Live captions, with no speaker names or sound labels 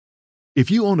If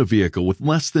you own a vehicle with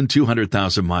less than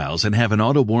 200,000 miles and have an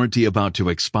auto warranty about to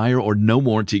expire or no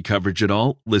warranty coverage at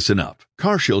all, listen up.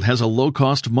 CarShield has a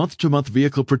low-cost month-to-month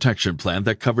vehicle protection plan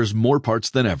that covers more parts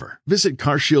than ever. Visit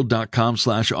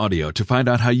carshield.com/audio to find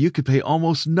out how you could pay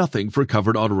almost nothing for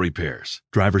covered auto repairs.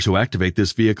 Drivers who activate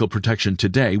this vehicle protection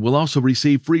today will also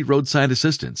receive free roadside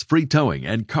assistance, free towing,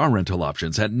 and car rental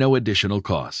options at no additional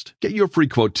cost. Get your free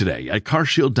quote today at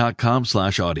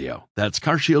carshield.com/audio. That's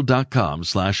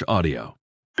carshield.com/audio.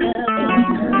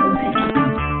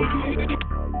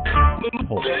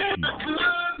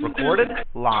 Recorded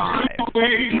live.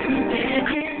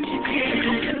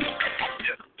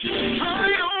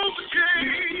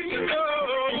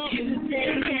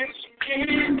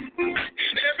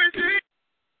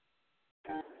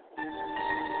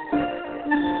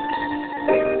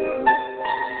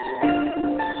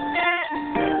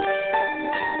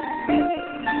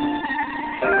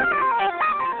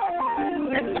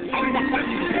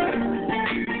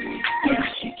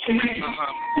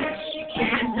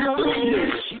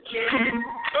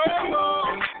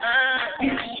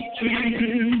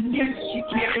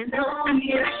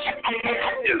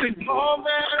 All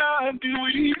that I do,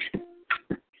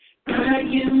 but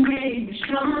you made me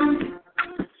strong.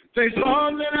 They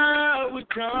thought that I would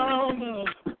crumble,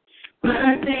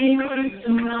 but they were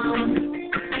so wrong.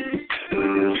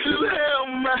 You held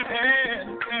my hand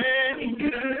and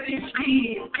encouraged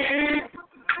me again.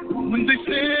 When they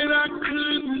said I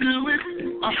couldn't do it,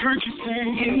 I heard you say,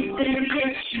 you said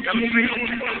yes, you can.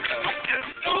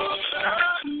 I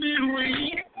knew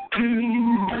it,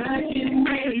 but you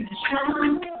made me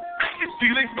strong.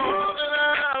 Feeling more than I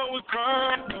would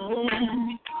crumble,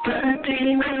 but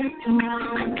they were too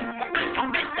wrong.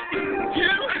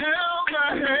 You held my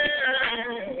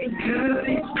hand,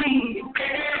 encouraged me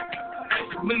again.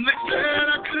 When they said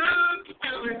I couldn't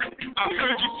do it, I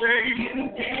heard you say, you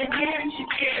said yes, you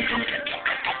can.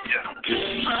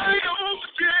 I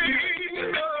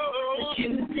overcame, but you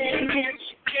said yes,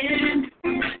 you can.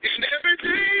 And every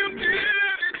day you did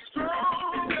it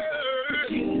stronger.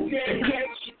 You said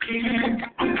yes, you can.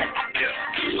 I'm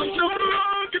no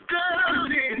longer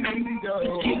doubting, no.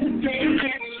 You said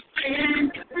yes, you can.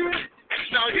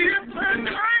 Now here's my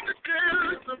time to tell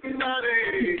somebody.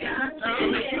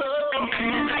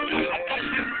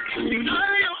 I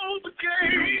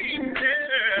overcame,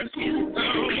 yes.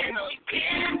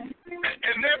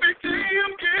 And every day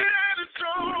I'm getting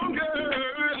stronger.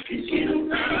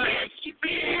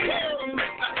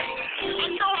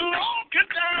 I'm no longer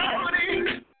doubting.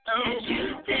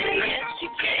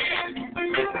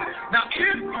 Now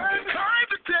it's my time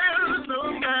to tell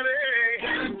somebody.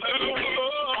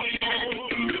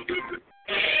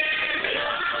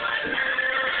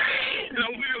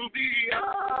 There will be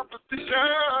opposition.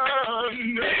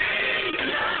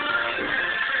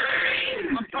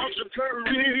 My thoughts are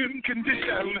current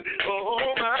condition.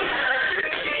 Oh my.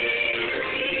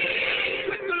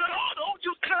 Lord, don't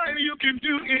you tell you can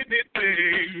do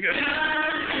anything.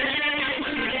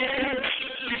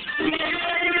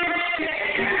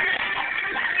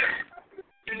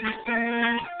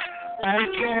 I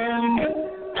can,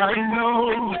 I know,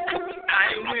 I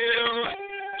will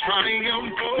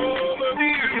triumph over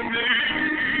the enemy.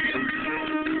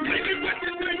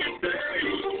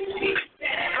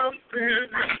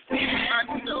 I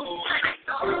know,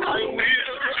 I will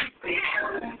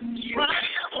triumph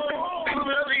over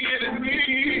the enemy.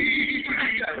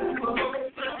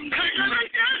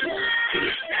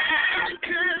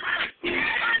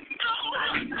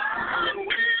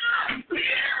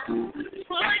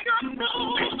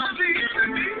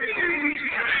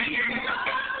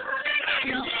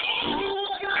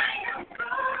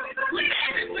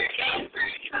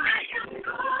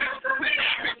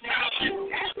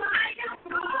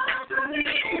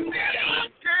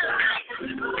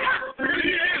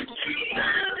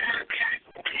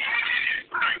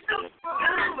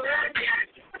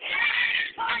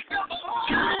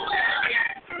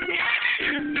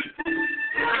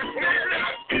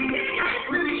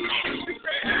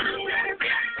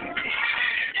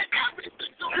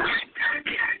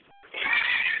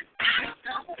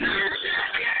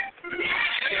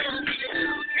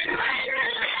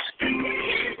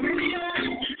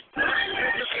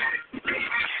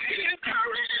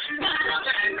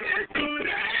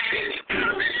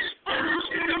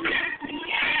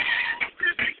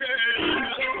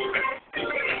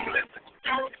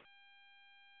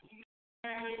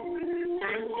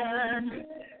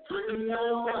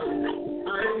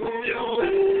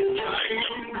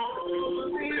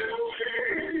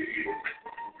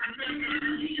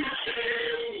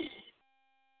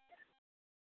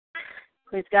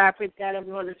 Praise God,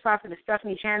 everyone. This is Prophetess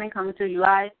Stephanie Shannon coming to you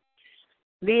live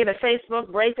via the Facebook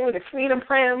Breakthrough. The Freedom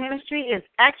Prayer Ministry is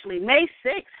actually May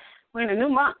 6th. We're in a new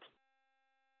month,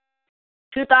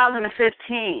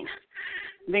 2015.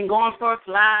 Been going forth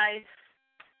live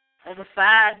over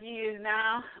 5 years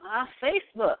now on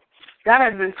Facebook. God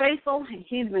has been faithful, and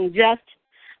He's been just,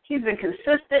 He's been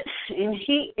consistent, and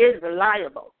He is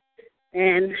reliable.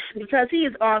 And because He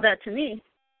is all that to me,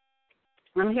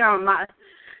 I'm here on my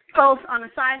post on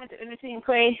assignment to intercede and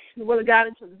pray the will of God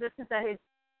into existence that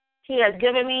He has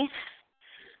given me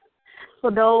for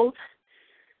those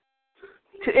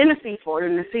to intercede for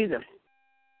in this season.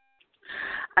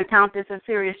 I count this a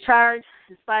serious charge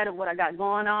in spite of what I got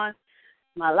going on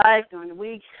in my life during the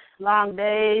week, long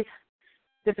days,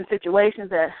 different situations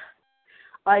that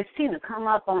I seem to come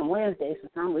up on Wednesdays for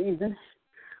some reason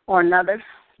or another,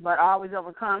 but I always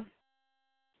overcome.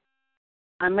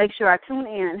 I make sure I tune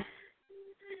in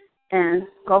and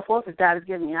go forth as God has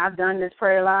given me. I've done this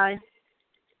prayer line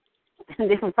in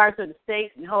different parts of the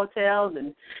states and hotels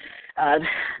and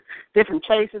different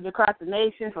places across the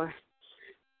nation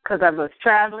because I was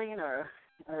traveling or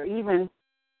even,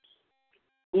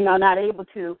 not able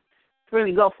to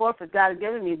really go forth as God has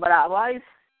given me. But I've always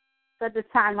set this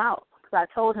time out because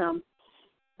I told Him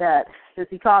that since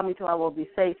He called me to, I will be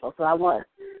faithful. So I want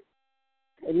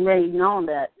it made known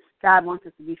that God wants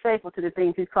us to be faithful to the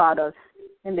things He's called us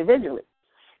individually.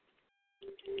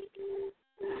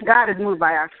 God is moved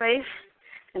by our faith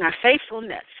and our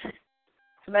faithfulness.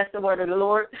 So that's the word of the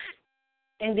Lord.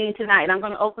 Indeed, tonight I'm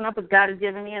going to open up as God has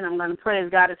given me, and I'm going to pray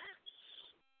as God has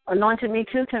anointed me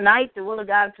to tonight, the will of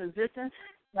God into existence.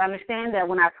 I understand that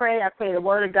when I pray the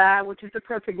word of God, which is the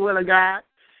perfect will of God,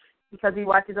 because He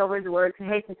watches over His word to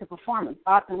hasten to perform it.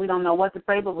 Often we don't know what to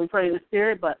pray, but we pray in the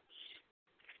Spirit. But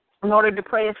in order to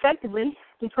pray effectively,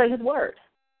 we pray His word.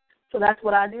 So that's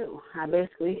what I do. I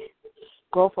basically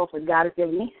go for what God has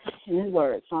given me in His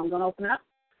word. So I'm going to open up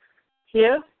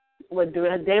here with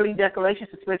the daily declarations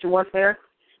of spiritual warfare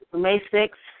for May 6th.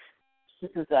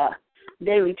 This is a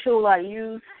daily tool I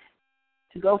use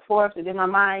to go forth and get my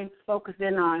mind focused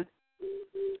in on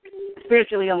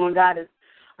spiritually on what God has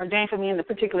ordained for me in the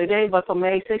particular day. But for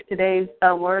May 6th, today's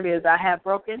word is I have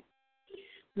broken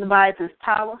Leviathan's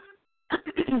power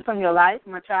from your life,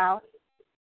 my child.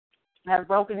 I have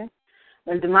broken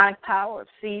the demonic power of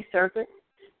sea serpent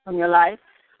from your life.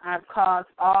 I have caused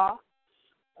all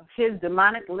of his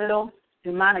little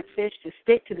demonic fish to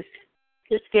stick to the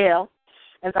scale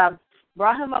as I've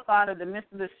brought him up out of the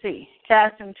midst of the sea,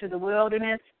 cast him to the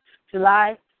wilderness to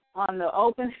lie on the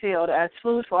open field as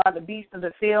food for all the beasts of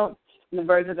the field and the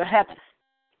birds of the heavens.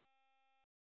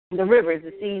 The rivers,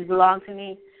 the seas belong to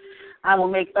me. I will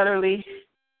make utterly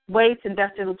waste and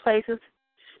desolate places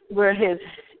where his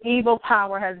evil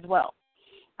power has dwelt.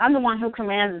 I'm the one who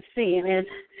commands the sea and its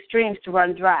streams to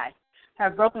run dry. I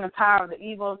have broken the power of the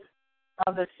evils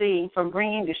of the sea from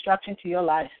bringing destruction to your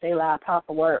life. Stay loud,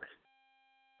 powerful word.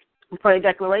 The prayer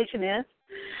declaration is,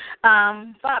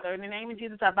 Father, in the name of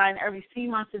Jesus, I bind every sea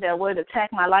monster that would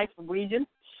attack my life from region.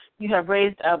 You have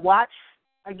raised a watch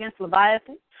against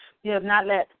Leviathan. You have not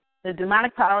let the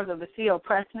demonic powers of the sea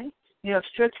oppress me. You have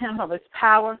stripped him of his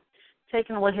power,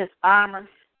 taken away his armor,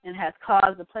 and has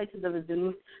caused the places of his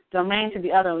domain to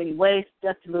be utterly waste,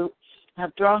 desolate. I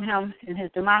have thrown him and his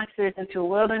demonic spirits into a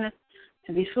wilderness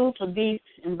to be food for beasts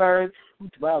and birds who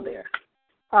dwell there.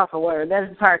 Powerful word. That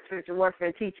is part of spiritual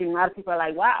warfare teaching. A lot of people are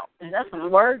like, wow, is that from the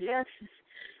word? Yes.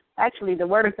 Actually, the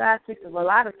word of God speaks of a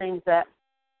lot of things that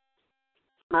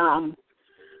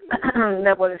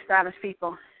that would astonish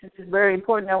people. It's just very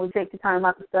important that we take the time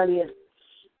out to study it,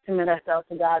 commit ourselves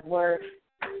to God's word,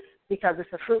 because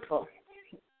it's a fruitful.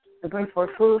 It brings forth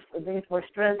fruit. It brings forth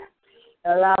strength. It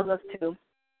allows us to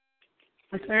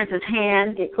experience His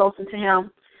hand, get closer to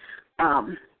Him.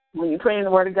 When you're praying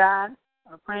the Word of God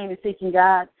or praying and seeking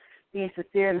God, being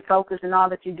sincere and focused in all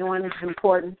that you're doing is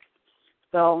important.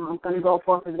 So I'm going to go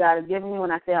forth as God has given me. When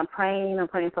I say I'm praying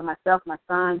for myself, my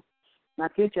son, my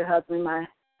future husband, my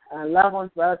loved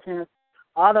ones, relatives,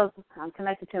 all those I'm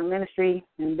connected to in ministry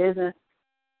and business.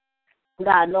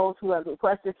 God knows who has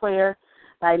requested prayer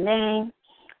by name.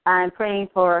 I'm praying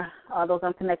for all those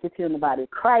I'm connected to in the body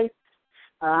of Christ,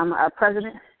 our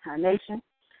president, our nation.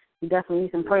 We definitely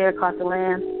need some prayer across the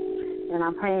land. And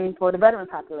I'm praying for the veteran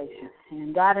population.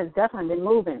 And God has definitely been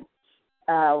moving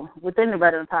within the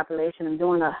veteran population and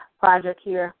doing a project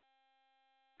here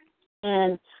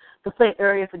in the Flint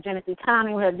area for Genesee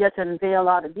County. We have yet to unveil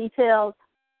all the details,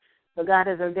 but God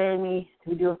has ordained me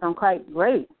to do something quite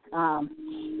great.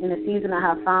 In the season, I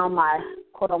have found my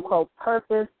quote-unquote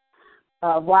purpose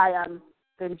of why I'm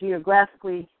been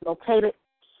geographically located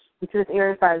into this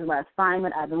area as far as my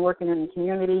assignment. I've been working in the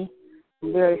community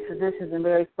in various positions in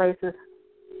various places,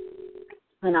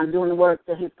 and I'm doing the work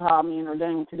that He's called me and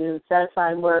ordained to do,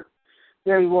 satisfying work,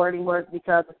 very rewarding work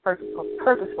because it's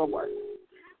purposeful work.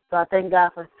 So I thank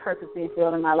God for His purpose being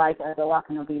filled in my life as I walk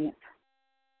in obedience.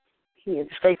 He is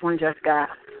a faithful and just God,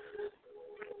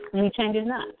 and He changes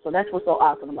not. So that's what's so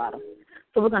awesome about Him.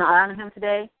 So we're going to honor Him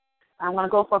today. I'm going to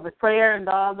go forth with prayer, and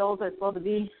all those that are supposed to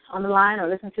be on the line or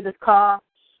listen to this call,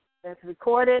 that's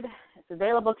recorded. It's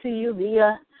available to you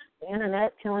via the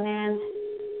internet. Tune in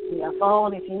via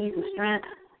phone if you need some strength.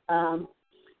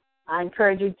 I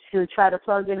encourage you to try to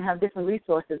plug in and have different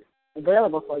resources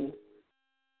available for you.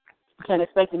 You can't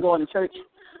expect to go into church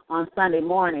on Sunday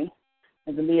morning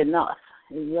and to be enough.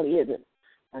 It really isn't.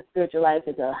 A spiritual life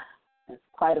is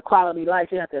quite a quality life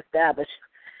you have to establish.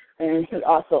 And He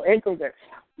also anchors it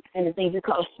in the things He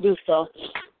calls to do. So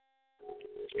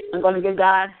I'm going to give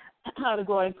God all the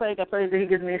glory and praise. I pray that He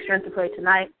gives me the strength to pray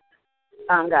tonight.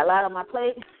 Got a lot on my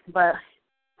plate, but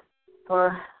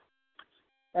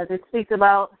as it speaks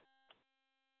about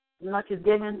much is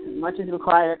given, much is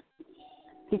required.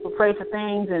 People pray for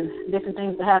things and different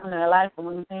things that happen in their life, and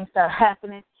when the things start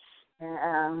happening,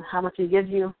 and how much He gives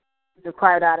you is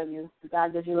required out of you.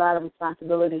 God gives you a lot of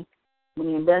responsibility when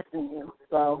He invests in you.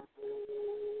 So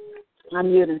I'm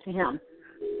yielding to Him.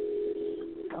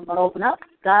 I'm going to open up.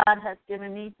 God has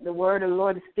given me the word of the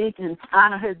Lord to speak and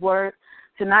honor His word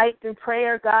tonight through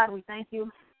prayer. God, we thank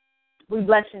You. We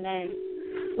bless Your name.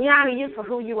 We honor You for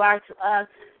who You are to us.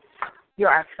 You're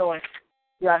our source.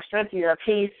 You're our strength. You're our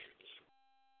peace.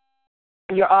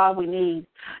 You're all we need.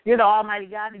 You're the Almighty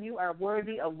God, and You are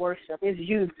worthy of worship. It's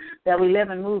You that we live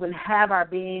and move and have our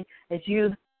being. It's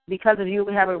You. Because of You,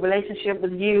 we have a relationship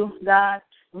with You, God.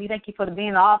 We thank You for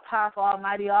being the all-powerful,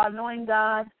 almighty, all-knowing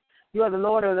God. You are the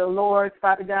Lord of the Lords,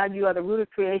 Father God. You are the root of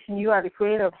creation. You are the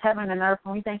creator of heaven and earth,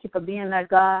 and we thank You for being that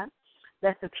God.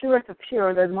 That's the purest of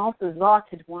pure, the most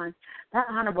exalted one, that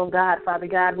honorable God, Father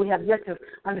God. We have yet to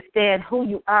understand who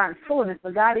You are in fullness,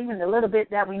 but God, even the little bit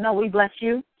that we know, we bless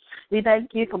You. We thank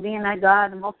You for being that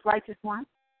God, the most righteous one,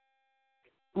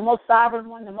 the most sovereign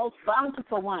one, the most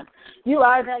bountiful one. You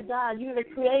are that God. You're the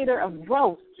creator of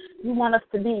growth. You want us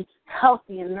to be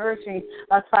healthy and nourishing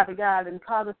us, Father God, and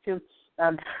cause us to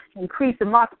increase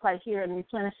and multiply here and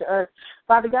replenish the earth.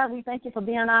 Father God, we thank You for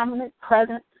being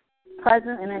omnipresent,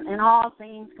 present in all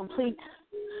things, complete.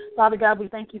 Father God, we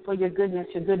thank You for Your goodness,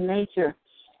 Your good nature.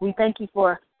 We thank You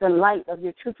for the light of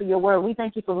Your truth of Your word. We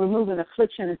thank You for removing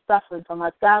affliction and suffering from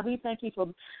us. God, we thank You for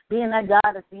being that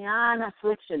God that's beyond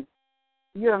affliction.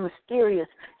 You're a mysterious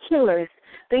healer. It's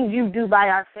things You do by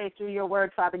our faith through Your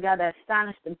word, Father God, that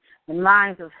astonish the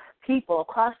minds of people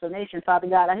across the nation, Father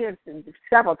God. I hear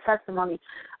several testimonies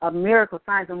of miracle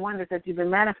signs and wonders that You've been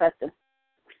manifesting.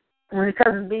 And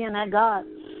because of being that God,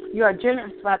 You are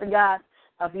generous, Father God,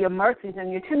 of Your mercies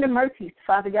and Your tender mercies,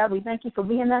 Father God. We thank You for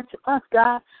being that to us,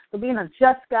 God, for being a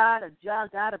just God, a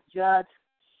just God of judge,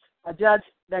 a judge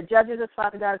that judges us,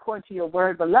 Father God, according to Your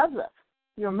word, but loves us.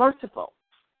 You're merciful.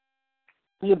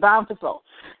 You're bountiful.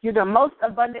 You're the most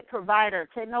abundant provider.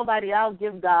 Can't nobody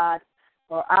outgive God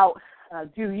or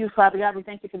outdo You, Father God. We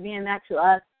thank You for being that to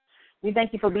us. We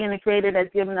thank You for being the creator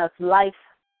that's given us life.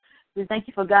 We thank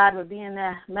You for God for being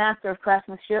the master of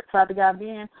craftsmanship, Father God,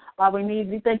 being all we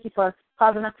need. We thank You for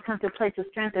causing us to come to a place of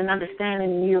strength and understanding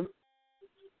in You.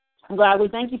 God, we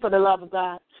thank You for the love of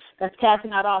God that's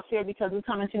casting out all fear because we're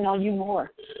coming to know You more.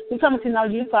 We're coming to know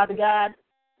You, Father God,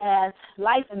 as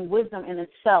life and wisdom in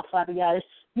itself, Father God.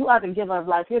 You are the giver of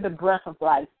life. You're the breath of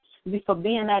life. For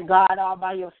being that God all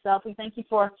by Yourself. We thank You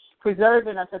for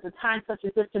preserving us at a time such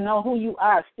as this to know who You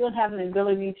are, still having the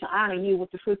ability to honor You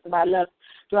with the fruits of our lips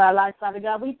through our lives, Father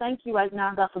God. We thank You right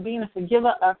now, God, for being a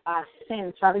forgiver of our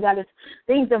sins, Father God. It's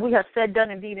things that we have said, done,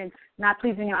 and deed and not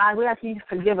pleasing Your eyes. We ask You to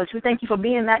forgive us. We thank You for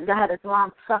being that God that's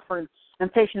long-suffering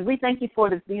and patient. We thank You for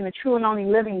this being a true and only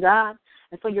living God,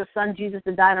 and for Your Son, Jesus,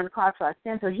 that died on the cross for our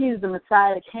sins. So He is the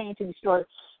Messiah that came to destroy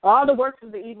all the works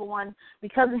of the evil one.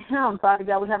 Because of Him, Father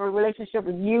God, we have a relationship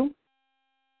with You.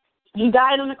 He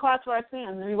died on the cross for our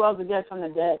sins, and He rose again from the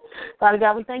dead. Father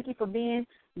God, we thank You for being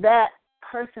that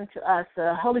person to us,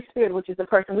 the Holy Spirit, which is the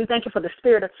person. We thank You for the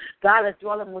Spirit of God that's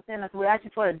dwelling within us. We ask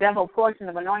You for the devil portion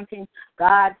of anointing,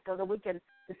 God, so that we can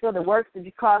fulfill the works that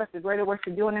You called us, the greater works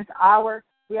You're doing in this hour.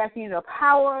 We ask You to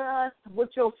empower us with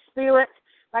Your Spirit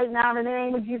right now in the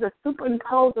name of Jesus.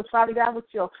 Superimpose us, Father God, with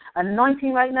Your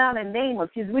anointing right now in the name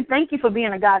of Jesus. We thank You for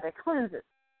being a God that cleanses,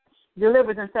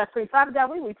 delivers, and sets free. Father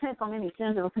God, we repent from any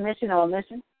sins of commission or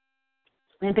omission.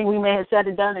 Anything we may have said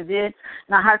and done and did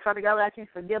in our hearts, Father God, we ask You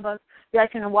to forgive us. We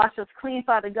ask You to wash us clean,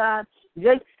 Father God.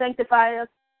 Sanctify us.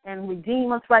 and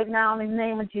redeem us right now in the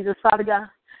name of Jesus, Father God.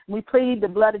 We plead the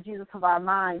blood of Jesus of our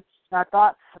minds, our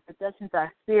thoughts, our possessions,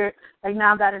 our spirit. Right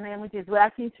now, God, in the name of Jesus, we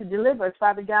ask you to deliver us,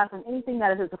 Father God, from anything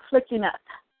that is afflicting us.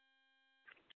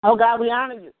 Oh, God, we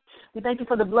honor you. We thank you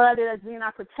for the blood that is being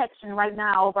our protection right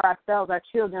now over ourselves, our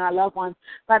children, our loved ones.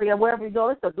 Father God, wherever we go,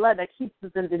 it's the blood that keeps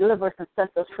us and delivers us and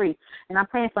sets us free. And I'm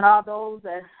praying for all those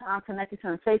that I'm connected to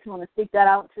on Facebook and speak that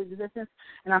out into existence.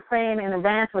 And I'm praying in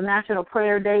advance for National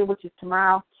Prayer Day, which is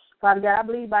tomorrow. Father God, I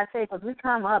believe by faith, as we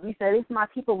come up, you said, if my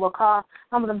people will call,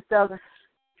 humble themselves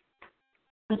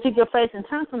and seek your face and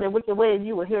turn from their wicked ways,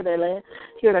 you will hear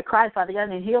their cry, Father God,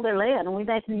 and heal their land. And we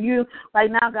thank you right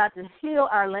now, God, to heal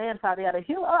our land, Father God, to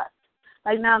heal us.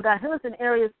 Right now, God, heal us in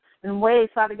areas and ways,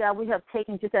 Father God, we have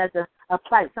taken just as a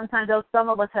plight. Sometimes some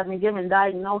of us have been given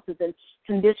diagnoses and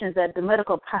conditions that the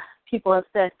medical people have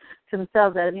said to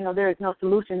themselves that, there is no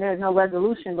solution, there is no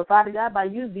resolution. But, Father God, by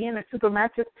you being a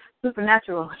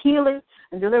supernatural healer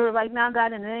and deliverer right now,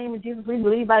 God, in the name of Jesus, we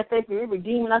believe by faith you're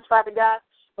redeeming us, Father God,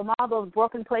 from all those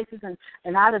broken places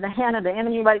and out of the hand of the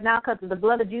enemy right now, because of the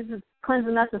blood of Jesus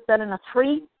cleansing us and setting us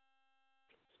free.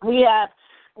 We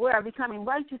are becoming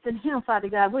righteous in him, Father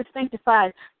God. We're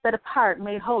sanctified, set apart,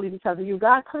 made holy because of you.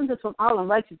 God, cleanse us from all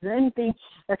unrighteousness and anything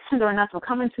that's hindering us from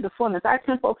coming to the fullness. Our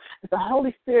temple is the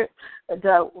Holy Spirit that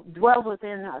dwells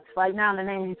within us right now in the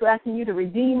name of Jesus. We're asking you to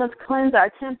redeem us, cleanse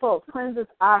our temple, cleanse us,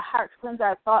 our hearts, cleanse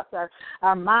our thoughts,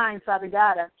 our minds, Father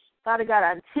God. Father God,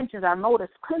 our intentions, our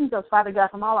motives, cleanse us, Father God,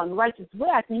 from all unrighteousness.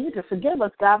 We're asking you to forgive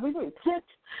us, God. We repent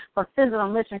for sins and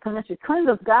omission and commission. Cleanse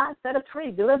us, God. Set us free.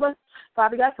 Deliver us,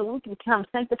 Father God, so we can become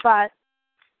sanctified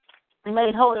and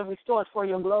made whole and restored for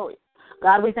your glory.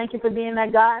 God, we thank you for being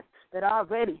that God that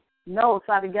already knows,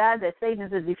 Father God, that Satan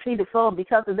is a defeated foe.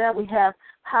 Because of that, we have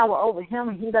power over him,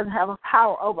 and he doesn't have a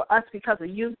power over us because of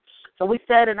you. So we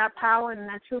stand in our power and in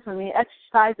our truth, and we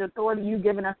exercise the authority you've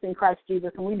given us in Christ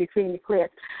Jesus, and we decree and declare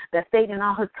that Satan and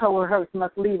all his cohorts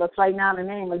must leave us right now in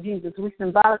the name of Jesus. We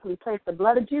symbolically place the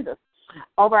blood of Jesus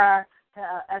over our,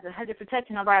 as a hedge of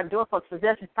protection over our doorposts,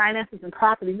 possessions, finances, and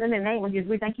properties. In the name of Jesus,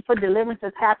 we thank you for deliverance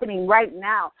that's happening right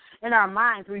now in our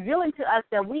minds, revealing to us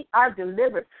that we are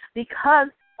delivered because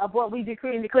of what we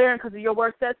decree and declare, because of your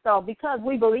word says so, because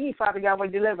we believe, Father God, we're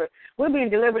delivered. We're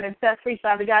being delivered and set free,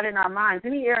 Father God, in our minds.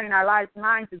 Any area in our lives,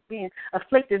 minds is being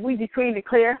afflicted. We decree and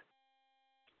declare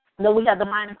that we have the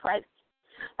mind of Christ.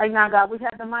 Right now, God, we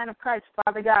have the mind of Christ,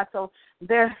 Father God, so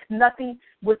there's nothing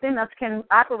within us can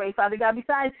operate, Father God,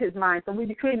 besides his mind. So we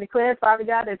decree and declare, Father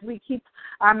God, as we keep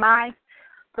our minds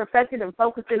perfected and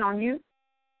focusing on you,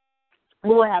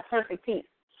 we will have perfect peace.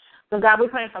 So, God, we're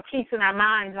praying for peace in our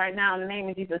minds right now in the name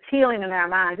of Jesus, healing in our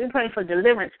minds. We're praying for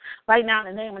deliverance right now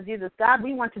in the name of Jesus. God,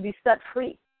 we want to be set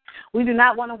free. We do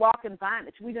not want to walk in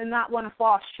bondage. We do not want to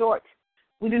fall short.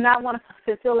 We do not want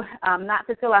to not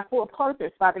fulfill our full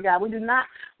purpose, Father God. We do not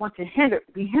want to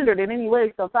be hindered in any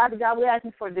way. So, Father God, we're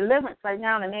asking for deliverance right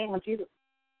now in the name of Jesus.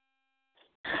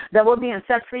 That we're being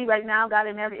set free right now, God,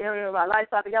 in every area of our life,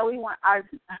 Father God. We want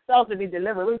ourselves to be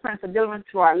delivered. We're praying for deliverance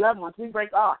to our loved ones. We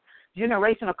break off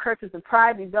generational curses of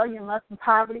pride, rebellion, lust, and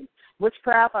poverty,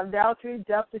 witchcraft, adultery,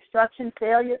 self-destruction,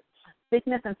 failure,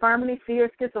 sickness, infirmity, fear,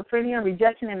 schizophrenia, and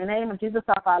rejection in the name of Jesus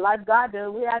off our life. God,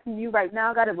 we're asking you right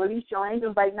now, God, to release your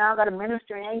angels right now, God, to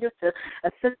minister angels to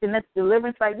assist in this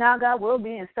deliverance right now, God. We're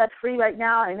being set free right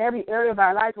now in every area of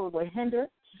our life where we're hindered.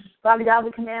 Father God,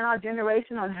 we command our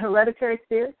generational and hereditary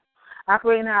spirits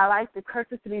operating in our life, the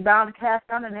curses to be bound and cast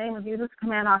down in the name of Jesus.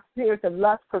 Command our spirits of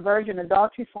lust, perversion,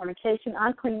 adultery, fornication,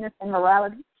 uncleanness,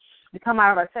 immorality to come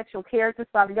out of our sexual characters.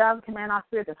 Father God, we command our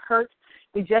spirits of hurt,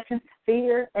 rejection,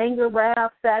 fear, anger,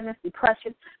 wrath, sadness,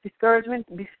 depression, discouragement,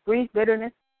 grief,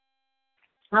 bitterness,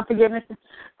 unforgiveness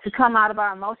to come out of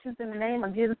our emotions in the name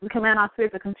of Jesus. We command our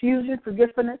spirits of confusion,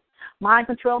 forgetfulness, mind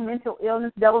control, mental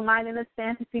illness, double-mindedness,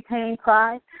 fantasy, pain,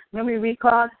 pride, memory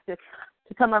recall to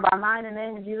come out of our mind in the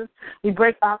name of Jesus. We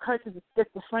break all curses of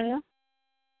schizophrenia.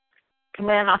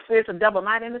 Command our spirits of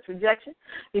double-mindedness, rejection,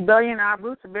 rebellion, our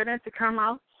roots of bitterness to come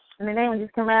out. In the name of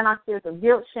Jesus, command our spirits of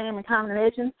guilt, shame, and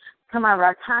condemnation to come out of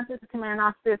our conscience. Command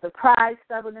our spirits of pride,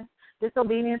 stubbornness,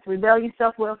 disobedience, rebellion,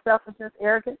 self-will, selfishness,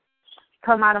 arrogance to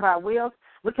come out of our wills.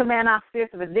 We command our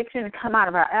spirits of addiction to come out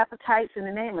of our appetites in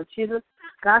the name of Jesus.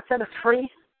 God, set us free.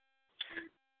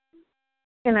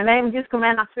 In the name of Jesus,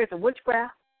 command our spirits of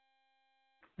witchcraft,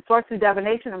 sorcery,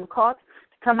 divination, and occult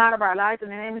to come out of our lives. In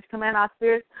the name of Jesus, command our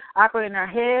spirits operate in our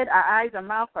head, our eyes, our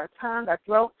mouth, our tongue, our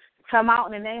throat to come out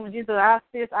in the name of Jesus. Our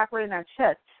spirits operate in our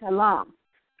chest, our lungs,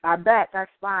 our back, our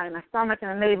spine, our stomach,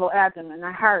 and the navel, abdomen,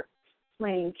 our heart,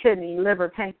 spleen, kidney, liver,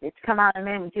 pancreas to come out in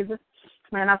the name of Jesus.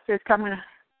 Command our spirits coming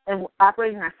and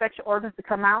operating in our sexual organs to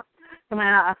come out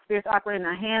command our spirits operate in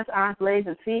our hands, arms, legs,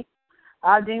 and feet.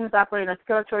 Our demons operate in our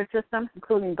circulatory system,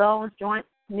 including bones, joints,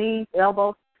 knees,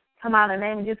 elbows. Come out in the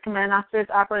name of Jesus. Command our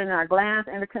spirits operate in our glands,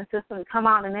 endocrine system. Come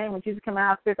out in the name of Jesus. Command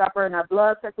our spirits operate in our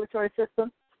blood circulatory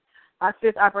system. Our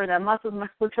spirits operate in our muscles,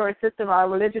 musculatory system. Our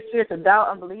religious spirits of doubt,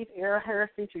 unbelief, error,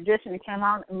 heresy, tradition, and come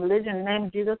out in religion in the name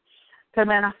of Jesus.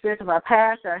 Command our spirits of our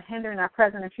past, our hindering our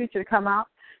present and future to come out.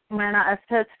 Command our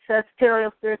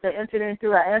ancestral spirits that entered in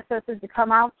through our ancestors to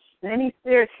come out. And any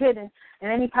spirits hidden in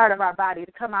any part of our body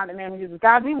to come out in the name of Jesus.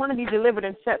 God, we want to be delivered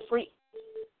and set free.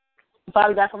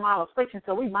 Father God, from all affliction,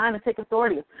 so we bind and take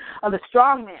authority of the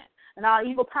strong man and all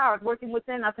evil powers working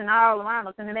within us and all around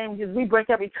us in the name of Jesus. We break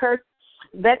every curse,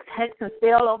 vex, hex, and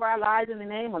spell over our lives in the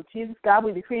name of Jesus. God,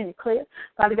 we decree and declare.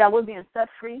 Father God, we're being set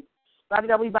free. Father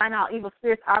God, we bind all evil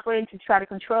spirits operating to try to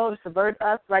control or subvert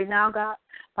us right now, God.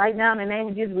 Right now, in the name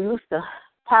of Jesus, we loose the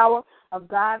power of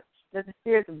God. There's the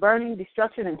spirits of burning,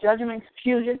 destruction, and judgment,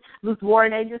 confusion. Loose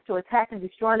warring angels to attack and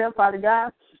destroy them, Father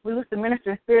God. We loose the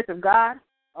ministering spirits of God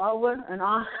over and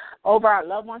on over our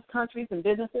loved ones, countries, and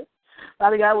businesses.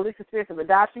 Father God, we release the spirits of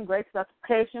adoption, grace,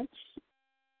 supplication,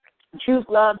 truth,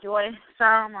 love, joy,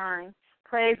 sound mind,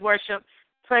 praise, worship,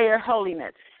 prayer,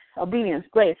 holiness, obedience,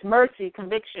 grace, mercy,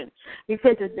 conviction,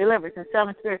 repentance, deliverance, and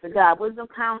seven spirits of God, wisdom,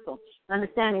 counsel,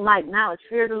 understanding, might, knowledge,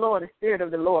 fear of the Lord, and spirit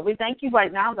of the Lord. We thank you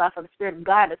right now, God, for the spirit of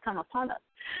God that's come upon us.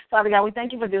 Father God, we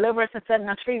thank you for deliverance and setting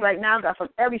us free right now, God, from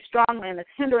every strong man that's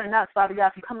hindering us, Father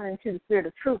God, from coming into the spirit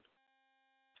of truth.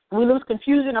 We lose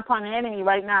confusion upon the enemy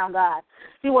right now, God.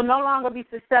 He will no longer be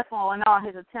successful in all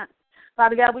his attempts.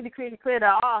 Father God, we decree and declare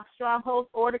that all strongholds,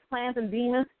 orders, plans, and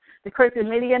demons, the curse of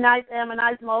Midianites,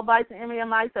 Ammonites, Moabites, and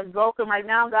Edomites are broken right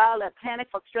now, God. Let panic,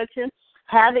 frustration,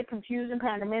 havoc, confusion,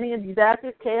 pandemonium,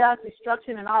 disasters, chaos,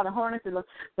 destruction, and all the hornets of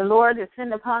the Lord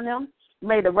descend upon them.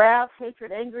 May the wrath,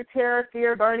 hatred, anger, terror,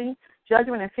 fear, burning,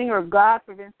 judgment, and finger of God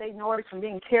prevent Satan orders from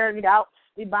being carried out.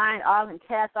 We bind all and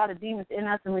cast all the demons in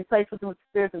us and replace them with the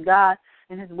spirits of God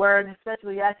and his word,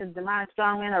 especially as demonic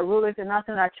strongmen or rulers in us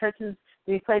in our churches.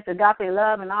 We replace agape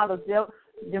love and all those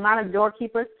demonic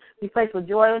doorkeepers. Replace with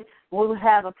joy, and we will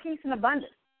have a peace and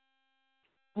abundance.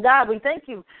 God, we thank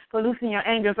you for loosing your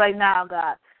angels right now,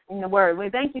 God, in the word. We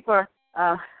thank you for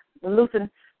loosing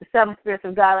the seven spirits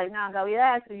of God right now, God. We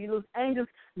ask that you loose angels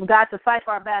of God to fight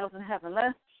for our battles in heaven.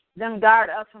 Let them guard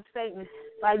us from Satan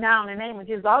right now in the name of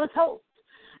Jesus. All the hosts.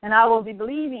 And I will be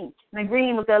believing and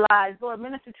agreeing with their lives. Lord,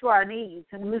 minister to our needs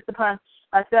and loose upon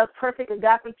ourselves perfect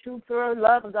agape, true, pure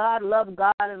love of God,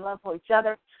 and love for each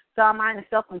other. Sound mind and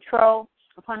self-control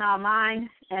upon our minds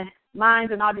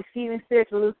and all deceiving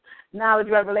spirits. Loose knowledge,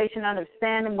 revelation,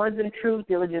 understanding, wisdom, truth,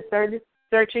 diligent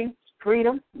searching,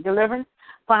 freedom, deliverance.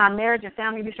 Upon our marriage and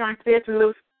family destroying spirits, we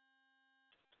loose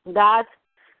God's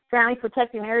family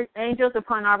protecting angels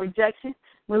upon our rejection.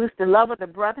 We loose the love of the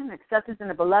brethren, acceptance in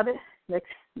the beloved,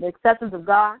 the acceptance of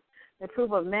God, the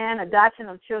approval of man, adoption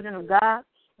of children of God.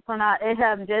 Upon our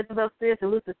Ahab and Jezebel spirits, we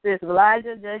loose the spirits of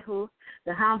Elijah, Jehu,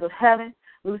 the hounds of heaven.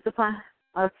 We loose upon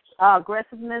us our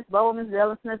aggressiveness, boldness,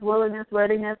 zealousness, willingness,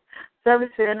 readiness, service,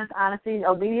 fairness, honesty,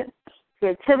 obedience,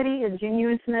 creativity,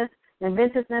 ingenuousness,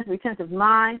 inventiveness, retentive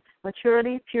mind,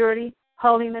 maturity, purity,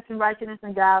 holiness, and righteousness,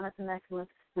 and godliness, and excellence,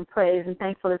 and praise and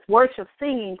thankfulness, worship,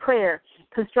 singing, prayer,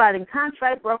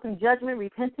 contrite, broken judgment,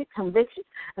 repentance, conviction,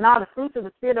 and all the fruits of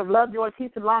the spirit of love, joy,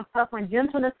 peace, and long-suffering,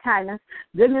 gentleness, kindness,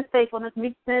 goodness, faithfulness,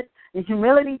 meekness, and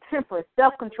humility, temperance,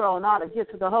 self-control, and all the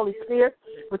gifts of the Holy Spirit,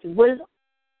 which is wisdom,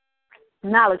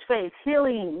 knowledge, faith,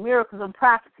 healing, miracles, and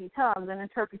prophecy, tongues, and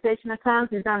interpretation of tongues,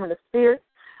 discernment of spirits.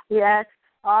 We ask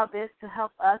all this to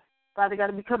help us, Father God,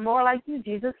 to become more like you,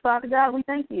 Jesus. Father God, we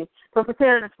thank you for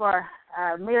preparing us for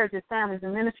our marriages, families,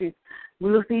 and ministries. We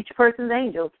look to each person's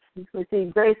angels. We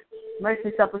receive grace,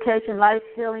 mercy, supplication, life,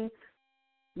 healing,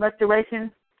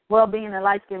 restoration, well-being, and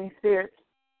life-giving spirits.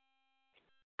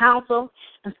 Counsel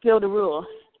and skill to rule,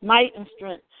 might and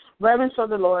strength, reverence for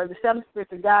the Lord, the seven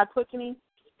spirits of God, quickening,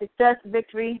 success,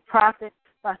 victory, profit,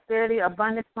 prosperity,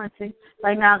 abundance, plenty.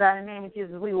 Right now, God, in the name of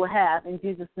Jesus, we will have in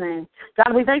Jesus' name.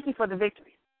 God, we thank you for the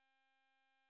victory.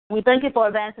 We thank you for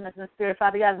advancing us in the spirit,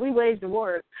 Father God. We raise the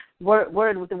word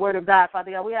with the word of God,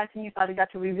 Father God. We're asking you, Father God,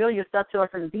 to reveal yourself to us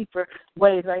in deeper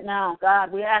ways right now,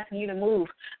 God. We're asking you to move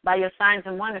by your signs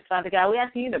and wonders, Father God. We're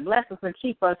asking you to bless us and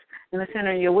keep us in the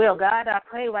center of your will. God, I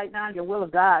pray right now your will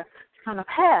of God to come to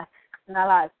pass in our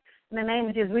lives. In the name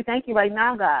of Jesus, we thank you right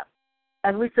now, God.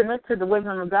 As we submit to the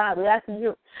wisdom of God, we're asking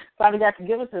you, Father God, to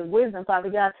give us the wisdom, Father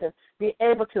God, to be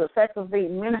able to effectively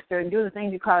minister and do the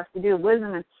things you call us to do.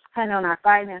 Wisdom and handling our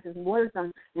finances,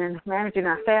 wisdom in managing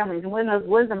our families, and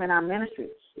wisdom in our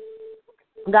ministries.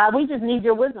 God, we just need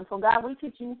your wisdom. So, God, we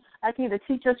teach you, ask you to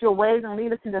teach us your ways and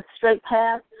lead us in the straight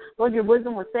path. Lord, your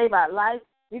wisdom will save our life.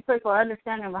 We pray for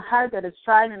understanding of a heart that is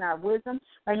tried in our wisdom.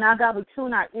 Right now, God, we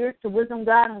tune our ears to wisdom,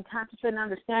 God, and we concentrate on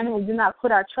understanding. We do not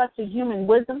put our trust in human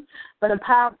wisdom, but the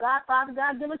power of God. Father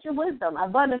God, give us your wisdom,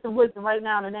 abundance of wisdom right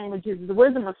now in the name of Jesus, the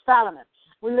wisdom of Solomon.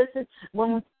 We listen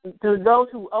to those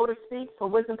who older speak, for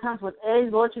wisdom comes with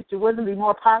age. Lord, should your wisdom be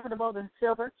more profitable than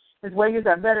silver. His wages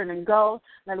are better than gold.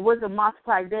 Let wisdom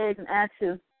multiply days and add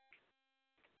to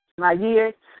my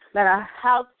years. Let our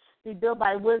house be built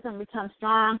by wisdom, become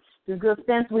strong. Through good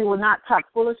sense, we will not talk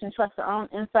foolish and trust our own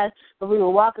insight, but we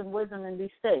will walk in wisdom and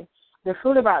be safe. The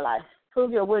fruit of our life,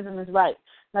 prove your wisdom is right.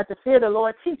 Let the fear of the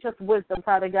Lord teach us wisdom,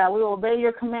 Father God. We will obey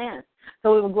your commands,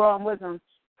 so we will grow in wisdom.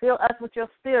 Fill us with your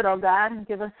spirit, oh God, and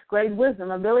give us great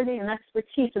wisdom, ability, and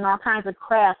expertise in all kinds of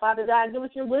craft. Father God, give us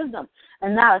your wisdom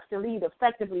and knowledge to lead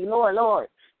effectively. Lord,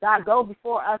 God, go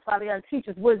before us, Father God, teach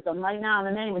us wisdom right now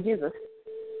in the name of Jesus.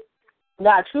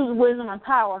 God, true wisdom and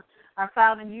power are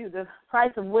found in you. The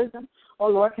price of wisdom, oh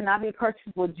Lord, cannot be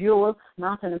purchased with jewels,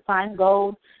 mounted in fine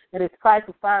gold. It is priced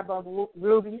with fire above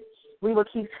rubies. We will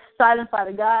keep silent,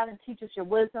 Father God, and teach us your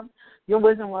wisdom. Your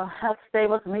wisdom will help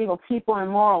save us from evil people and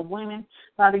moral women.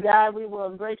 Father God, we will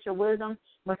embrace your wisdom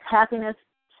with happiness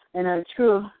and a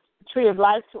true tree of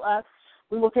life to us.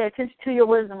 We will pay attention to your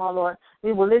wisdom, O Lord.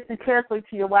 We will listen carefully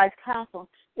to your wise counsel.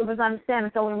 Give us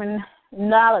understanding so we will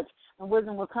knowledge and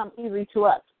wisdom will come easily to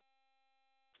us.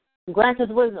 Grant us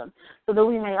wisdom so that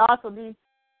we may also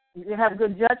have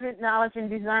good judgment, knowledge, and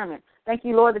discernment. Thank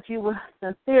you, Lord, that you will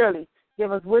sincerely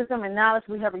give us wisdom and knowledge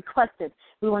we have requested.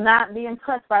 We will not be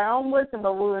impressed by our own wisdom,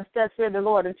 but we will instead fear the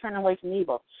Lord and turn away from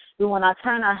evil. We will not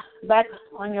turn our back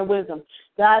on your wisdom,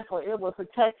 God, for it will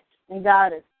protect and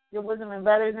guide us. Your wisdom is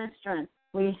better than strength.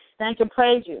 We thank and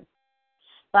praise you,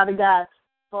 Father God,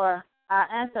 for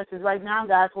our ancestors right now,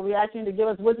 God, for we ask you to give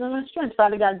us wisdom and strength,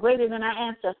 Father God, greater than our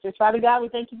ancestors. Father God, we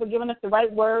thank you for giving us the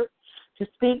right word to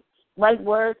speak, right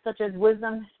words such as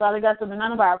wisdom, Father God, so that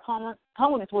none of our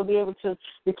opponents will be able to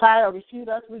reply or refute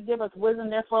us. We give us wisdom,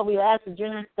 therefore we ask the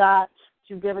generous God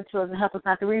to give it to us and help us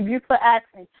not to rebuke for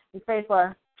asking. We pray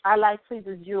for our life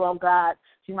pleases you, oh God, that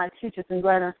you might teach us and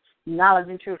grant us knowledge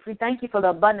and truth. We thank you for the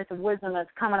abundance of wisdom that's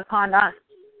coming upon us.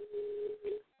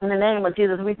 In the name of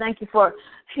Jesus, we thank you for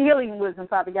healing wisdom,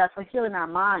 Father God, for healing our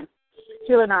minds,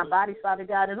 healing our bodies, Father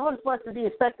God. In order for us to be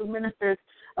effective ministers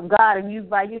of God and used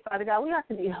by you, Father God, we have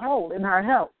to be whole in our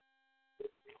health.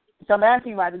 So I'm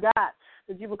asking you, Father God,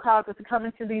 that you will cause us to come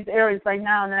into these areas right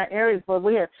now, in our areas where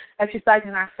we are exercising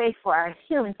our faith for our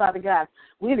healing, Father God.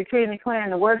 We decree and declare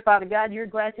in the word, Father God, you're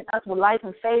granting us with life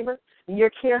and favor, and your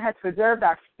care has preserved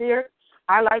our spirit.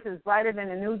 Our life is brighter than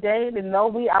a new day. And though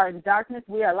we are in darkness,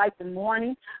 we are like the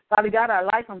morning. Father God, our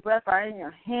life and breath are in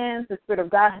your hands. The Spirit of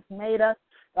God has made us.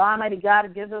 The Almighty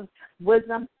God gives us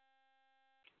wisdom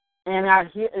and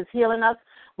is healing us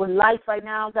with life right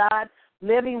now, God.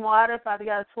 Living water, Father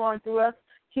God, is flowing through us.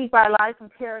 Keep our life from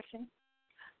perishing.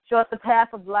 Show us the path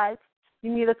of life.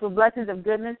 You meet us with blessings of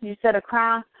goodness. You set a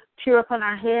crown pure upon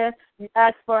our head. You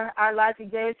ask for our life. You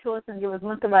gave it to us and give us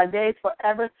length of our days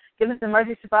forever. Give us the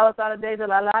mercy to follow us all the days of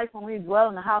our life when we dwell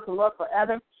in the house of the Lord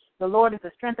forever. The Lord is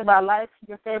the strength of our life.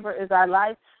 Your favor is our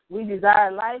life. We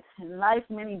desire life and life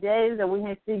many days that we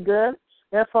may see good.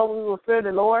 Therefore, we will fear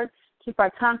the Lord. Keep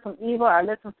our tongue from evil, our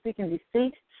lips from speaking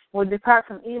deceit. We'll depart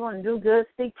from evil and do good.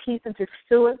 Seek peace and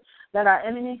pursue it. Let our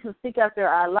enemies who seek after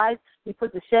our life be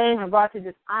put to shame and brought to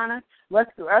dishonor.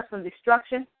 Rescue us from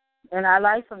destruction and our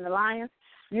life from the lions.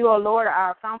 You, O Lord, are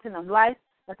our fountain of life.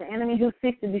 Let the enemy who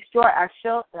seeks to destroy our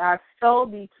soul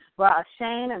be brought to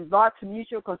shame and brought to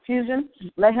mutual confusion.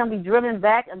 Let him be driven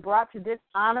back and brought to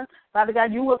dishonor. Father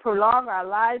God, you will prolong our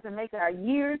lives and make our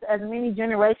years as many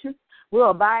generations. We'll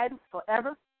abide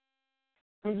forever.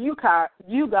 And you,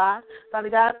 God, Father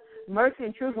God, mercy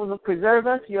and truth will preserve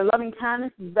us. Your loving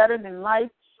kindness is better than life.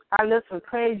 Our lips will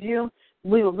praise you.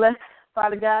 We will bless,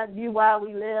 Father God, you while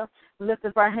we live. We lift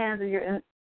up our hands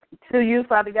to you,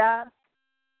 Father God,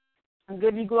 and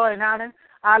give you glory and honor.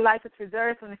 Our life is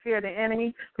preserved from the fear of the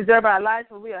enemy. Preserve our lives,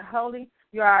 for we are holy.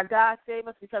 You are our God. Save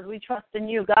us because we trust in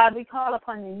you. God, we call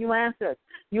upon you. You answer us.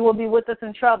 You will be with us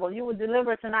in trouble. You will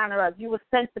deliver us and honor us. You will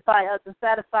sanctify us and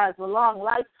satisfy us with long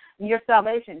life and your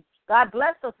salvation. God,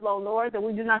 bless us, Lord, that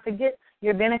we do not forget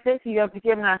your benefits. You have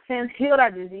forgiven our sins, healed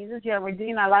our diseases. You have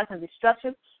redeemed our life from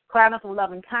destruction, crowned us with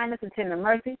loving kindness and tender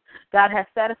mercy. God has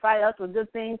satisfied us with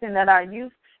good things and that our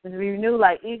youth As we renew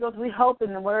like eagles, we hope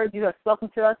in the word you have spoken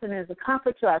to us, and it is a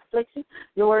comfort to our affliction.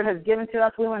 Your word has given to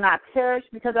us. We will not perish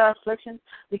because of our affliction,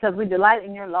 because we delight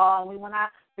in your law, and we will not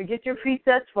forget your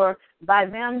precepts, for by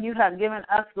them you have given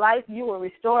us life. You will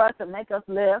restore us and make us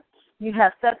live. You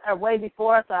have set our way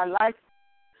before us, our life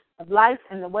of life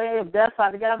and the way of death,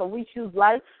 Father God, but we choose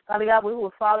life. Father God, we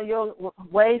will follow your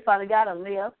way, Father God, and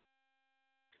live.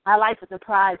 Our life is a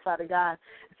prize, Father God.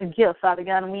 It's a gift, Father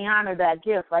God, and we honor that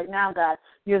gift right now, God.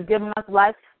 You have given us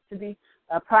life to be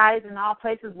a prize in all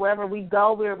places. Wherever we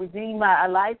go, we are redeemed by our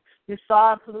life. You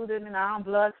saw and polluted in our own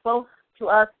blood, spoke to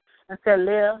us and said,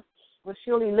 live. We'll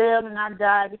surely live and not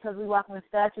die, because we walk in the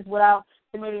statutes without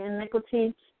committing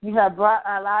iniquity. You have brought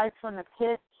our lives from the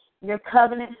pit. Your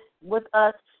covenant with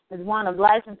us is one of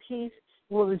life and peace.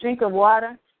 We will drink of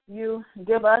water you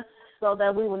give us so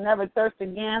that we will never thirst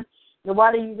again. The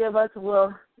water you give us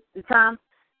will become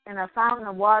in a fountain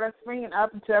of water springing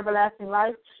up into everlasting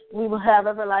life. We will have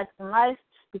everlasting life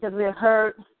because we have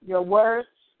heard your word.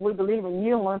 We believe in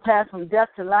you and we'll pass from death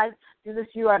to life. Jesus,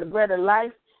 you are the bread of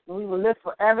life, and we will live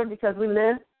forever because we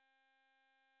live.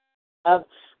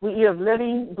 We eat of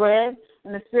living bread,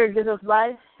 and the Spirit gives us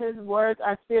life. His words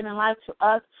are spirit and life to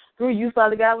us. Through you,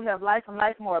 Father God, we have life and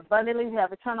life more abundantly. We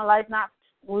have eternal life.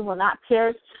 We will not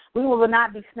perish. We will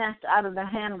not be snatched out of the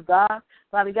hand of God.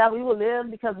 Father God, we will live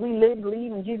because we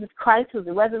believe in Jesus Christ, who is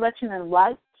the resurrection and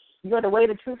life. You are the way,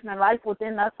 the truth, and the life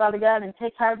within us, Father God, and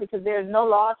take heart because there is no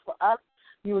loss for us.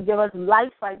 You will give us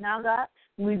life right now, God.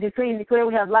 We decree and declare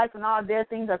we have life, and all dead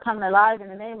things are coming alive in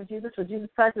the name of Jesus. For Jesus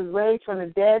Christ is raised from the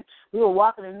dead. We will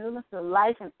walk in the newness of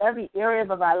life in every area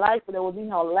of our life, but there will be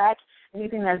no lack.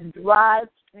 Anything that's dry,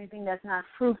 anything that's not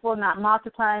fruitful, not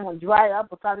multiplying, will dry up.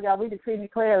 But Father God, we decree and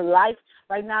declare life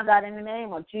right now, God, in the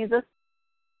name of Jesus.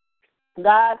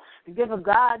 God, the gift of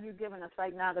God you've given us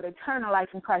right now, that eternal life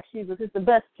in Christ Jesus is the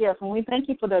best gift. And we thank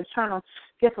you for the eternal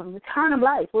gift of eternal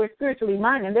life. We're spiritually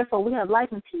minded, and therefore we have life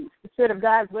and peace. The Spirit of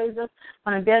God has raised us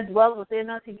from the dead, dwells within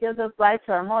us. He gives us life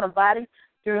to our mortal body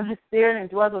through his Spirit and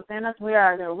dwells within us. We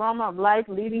are the aroma of life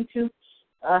leading to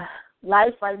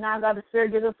life right now. God, the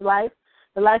Spirit gives us life.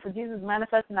 The life of Jesus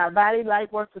manifests in our body.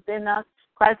 Life works within us.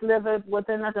 Christ lives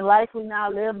within us. In life we now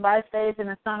live by faith in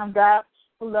the Son of God,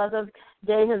 who loves us,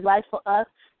 gave his life for us.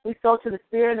 We sow to the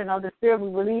Spirit, and of the Spirit we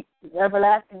release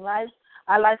everlasting life.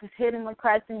 Our life is hidden with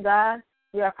Christ in God.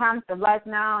 We are promised of life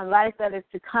now and life that is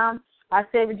to come. Our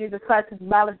Savior Jesus Christ has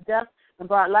abolished death and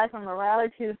brought life and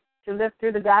morality to live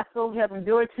through the gospel. We have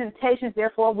endured temptations,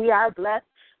 therefore we are blessed.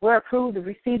 We're approved to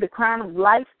receive the crown of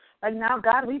life. Right now,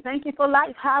 God, we thank you for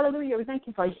life. Hallelujah. We thank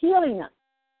you for healing us,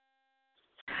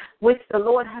 which the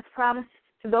Lord has promised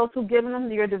to those who give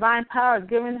them. Your divine power is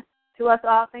given to us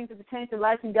all things that pertain to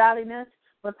life and godliness.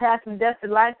 We're passing death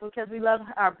to life because we love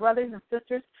our brothers and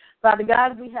sisters. Father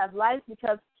God, we have life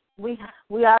because we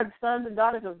are the sons and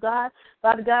daughters of God.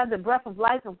 Father God, the breath of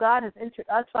life of God has entered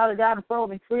us, Father God, and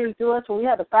flowing freely through us. For we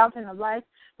have the fountain of life,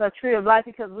 the tree of life,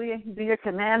 because we do your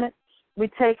commandments. We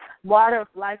take water of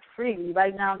life freely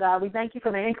right now, God. We thank you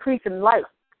for the increase in life.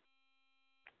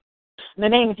 In the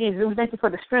name of Jesus, we thank you for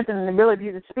the strength and the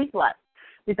ability to speak life.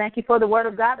 We thank you for the word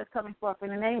of God that's coming forth. In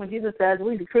the name of Jesus, as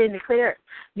we decree and declare,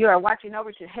 you are watching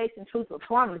over to hasten truth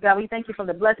performance. God, we thank you for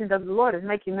the blessings of the Lord is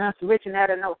making us rich and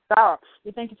adding no sorrow.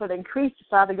 We thank you for the increase,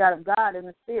 Father God, of God in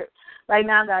the Spirit. Right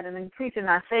now, God, an increase in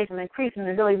our faith and increase in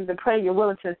the ability to pray your will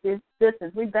into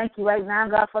existence. We thank you right now,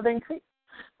 God, for the increase.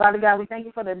 Father God, we thank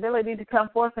you for the ability to come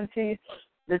forth into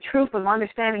the truth of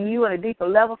understanding you at a deeper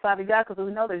level, Father God, because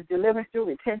we know there's deliverance through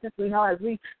repentance. We know as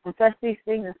we confess these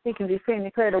things and speak and decree and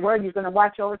declare the word, you're going to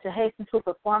watch over to hasten to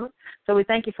performance. So we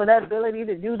thank you for that ability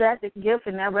to do that, the gift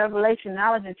and that revelation,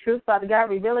 knowledge, and truth. Father God,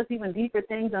 reveal us even deeper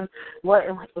things on what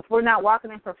if we're not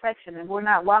walking in perfection, if we're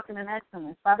not walking in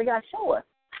excellence. Father God, show us.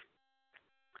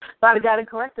 Father God, and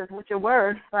correct us with your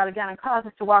word, Father God, and cause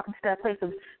us to walk into that place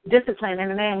of discipline in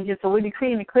the name of Jesus. So we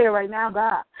decree and declare right now,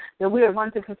 God, that we are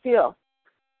going to fulfill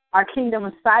our kingdom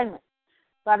assignment.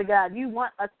 Father God, you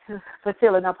want us to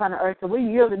fulfill it upon the earth, so we're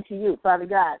yielding to you, Father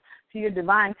God, to your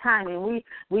divine timing.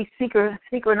 We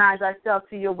synchronize ourselves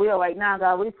to your will right now,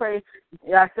 God. We pray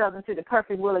ourselves into the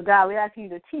perfect will of God. We ask you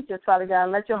to teach us, Father God,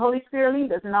 and let your Holy Spirit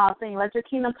lead us in all things. Let your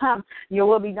kingdom come, your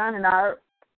will be done in our earth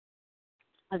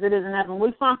as it is in heaven.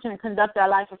 We function and conduct our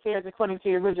life affairs according to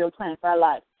your original plan for our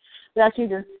life. We ask you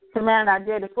to command our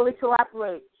day to fully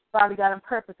cooperate, Father God, and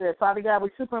purpose it. Father God, we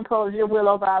superimpose your will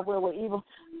over our will with evil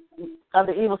of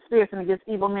the evil spirits and against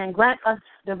evil men. Grant us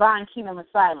divine kingdom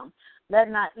asylum. Let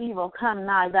not evil come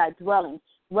nigh thy dwelling.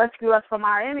 Rescue us from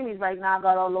our enemies right now,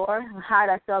 God, O Lord, and hide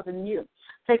ourselves in you.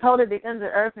 Take hold of the ends of the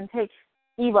earth and take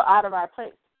evil out of our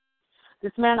place.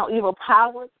 Dismantle evil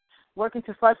powers. working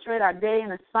to frustrate our day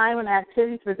and assignment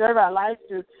activities, preserve our lives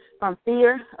from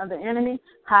fear of the enemy,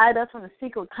 hide us from the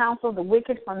secret counsel of the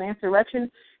wicked, from the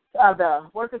insurrection of the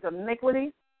workers of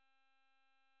iniquity.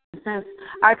 Since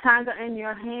our times are in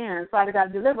your hands, Father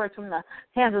God, deliver us from the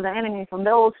hands of the enemy, from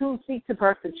those who seek to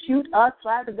persecute us,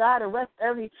 Father God. Arrest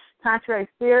every contrary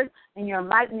spirit in your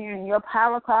might and in your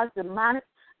power. Cause demonic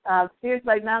spirits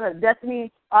right now, the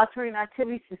destiny-altering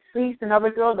activities to cease and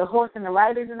overthrow the horse and the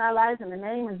riders in our lives. In the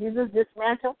name of Jesus,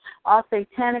 dismantle all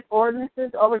satanic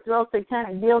ordinances, overthrow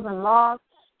satanic bills and laws,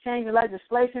 change the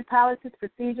legislation, policies,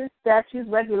 procedures, statutes,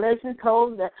 regulations,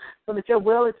 codes, so that your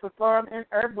will is performed in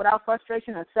earth without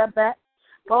frustration or setback.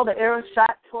 Blow the arrows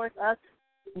shot towards us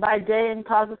by day and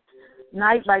cause us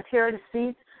night by terror to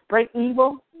cease. Break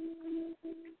evil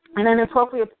and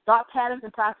inappropriate thought patterns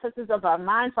and processes of our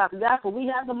mind, Father God, for we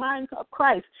have the mind of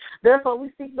Christ. Therefore,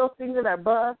 we seek those things that are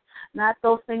above, not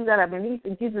those things that are beneath.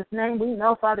 In Jesus' name, we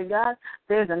know, Father God,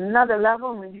 there's another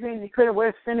level, and we decree and declare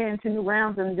we're ascending into new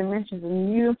realms and dimensions of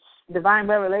new divine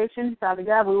revelation. Father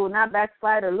God, we will not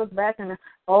backslide or look back in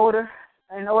order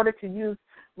to use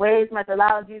ways,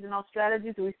 methodologies, and all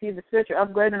strategies to receive the spiritual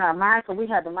upgrade in our mind, for we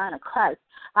have the mind of Christ.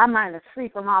 Our mind is free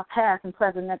from all past and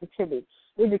present negativity.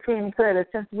 We decree and declare that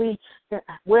since we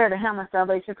wear the helmet of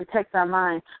salvation, protects our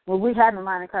mind. When we have the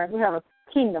mind of Christ, we have a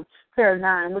kingdom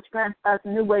paradigm which grants us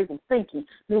new ways of thinking,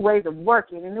 new ways of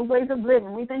working, and new ways of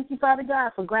living. We thank you, Father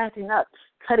God, for granting us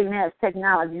cutting-edge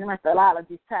technology,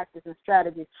 methodologies, tactics, and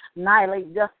strategies,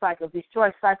 annihilate death cycles,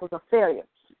 destroy cycles of failure.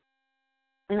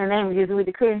 In the name of Jesus, we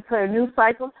decree and declare new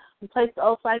cycles, replace the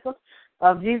old cycles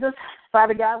of Jesus,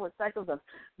 Father God, with cycles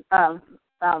of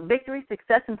victory,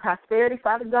 success, and prosperity,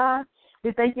 Father God.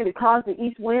 We thank you to cause the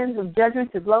east winds of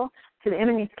judgment to blow to the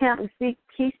enemy's camp. We speak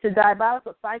peace to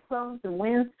diabolical cyclones and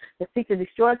winds that seek to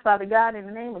destroy us, Father God. In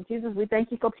the name of Jesus, we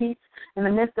thank you for peace in the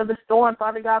midst of the storm,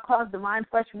 Father God. Cause divine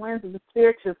fresh winds of the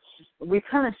Spirit to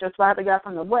replenish us, Father God,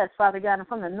 from the west, Father God, and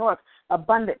from the north.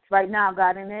 Abundance right now,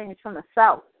 God, in the name of from the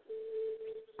south.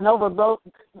 An overflow,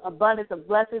 abundance of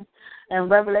blessings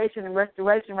and revelation and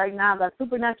restoration right now, God,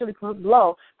 supernaturally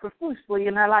blow profusely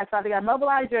in our life, Father God.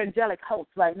 Mobilize your angelic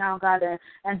hosts right now, God, and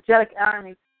angelic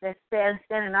armies that stand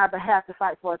in our behalf to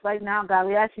fight for us. Right now, God,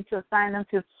 we ask you to assign them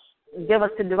to give us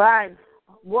to divine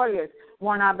warriors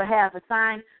on our behalf.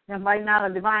 Assign them right now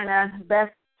the divine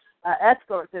best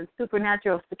escorts and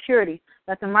supernatural security.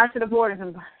 Let them march to the borders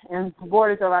and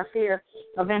borders of our sphere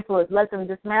of influence. Let them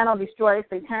dismantle, destroy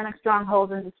satanic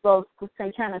strongholds and dispose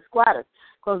satanic squatters.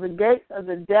 Close the gates of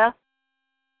the death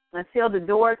and seal the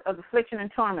doors of affliction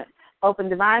and torment. Open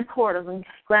divine portals and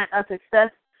grant us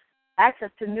access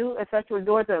to new effectual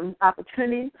doors of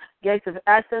opportunity, gates of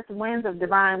access, winds of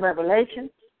divine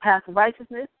revelation, paths of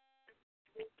righteousness.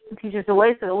 Teach us the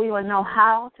way so that we will know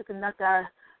how to conduct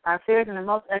our affairs in the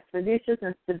most expeditious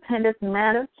and stupendous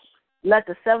manner. Let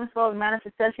the sevenfold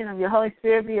manifestation of your Holy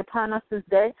Spirit be upon us this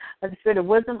day. Let the spirit of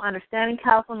wisdom, understanding,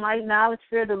 counsel, might, knowledge,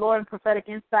 fear of the Lord, and prophetic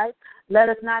insight. Let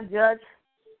us not judge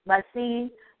by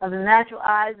seeing of the natural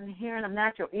eyes and hearing of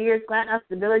natural ears. Grant us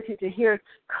the ability to hear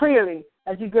clearly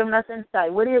as you've given us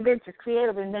insight. Witty inventions,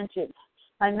 creative inventions.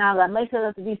 Right now, God, make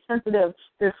us to be sensitive to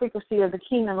the frequency of the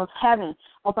kingdom of heaven.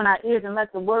 Open our ears and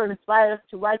let the word inspire us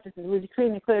to righteousness. We decree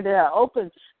and declare they are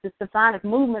open to symphonic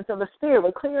movements of the Spirit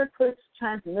with clear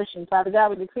transmission. Father God,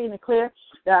 we decree and declare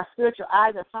that our spiritual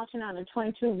eyes are functioning on the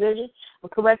 22 vision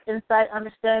with correct insight,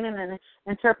 understanding, and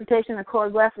interpretation of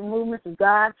choreographic movements of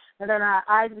God. And let our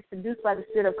eyes be seduced by the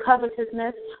spirit of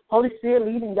covetousness. Holy Spirit,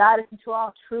 lead and guide us into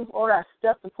all truth. Order our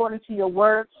steps according to your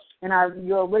word and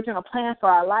your original plan for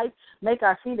our life. Make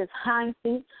our feet as hind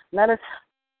feet. Let us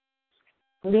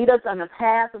lead us on the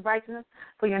path of righteousness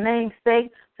for your name's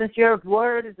sake. Since your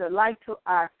word is a light to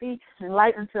our feet and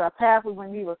light unto our path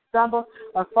when we will stumble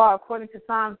or fall, according to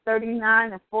Psalms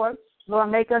 39:4.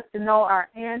 Lord, make us to know our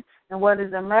end and what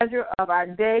is the measure of our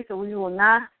day, so we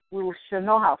shall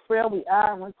know how frail we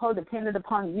are and we're co-dependent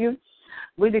upon you.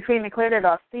 We decree and declare that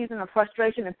our season of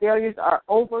frustration and failures are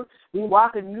over. We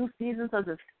walk in new seasons of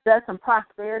success and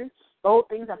prosperity. Old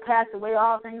things are passed away.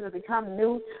 All things have become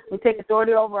new. We take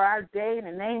authority over our day in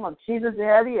the name of Jesus.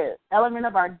 Every element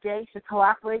of our day should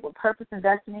cooperate with purpose and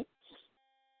destiny.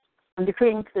 I'm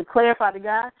decreeing and declare, Father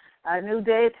God, a new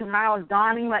day tomorrow is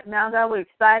dawning right now, God. We're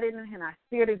excited and our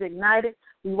spirit is ignited.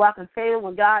 We walk in favor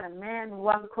with God and man. We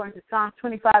walk according to Psalms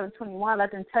 25:21.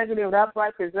 Let the integrity of the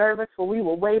upright preserve us, for we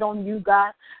will wait on you,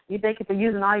 God. We thank you for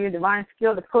using all your divine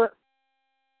skill to put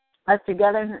us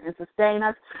together and sustain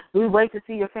us. We wait to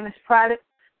see your finished product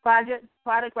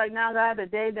right now, God, the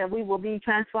day that we will be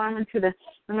transformed into the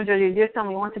image of your dear Son.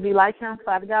 We want to be like him.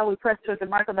 Father God, we press towards the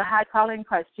mark of the high calling in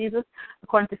Christ Jesus,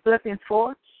 according to Philippians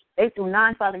 4. 8 through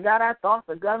 9, Father God, our thoughts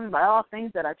are governed by all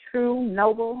things that are true,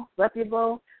 noble,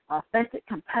 reputable, authentic,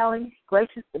 compelling,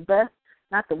 gracious, the best,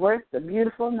 not the worst, the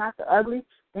beautiful, not the ugly,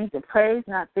 things to praise,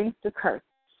 not things to curse.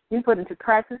 We put into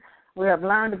practice we have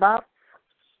learned about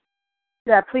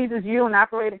that pleases you and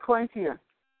operate according to your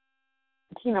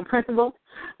kingdom principles.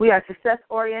 We are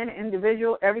success-oriented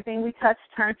individual. Everything we touch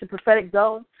turns to prophetic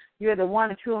gold. You are the one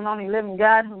and true and only living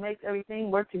God who makes everything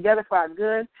work together for our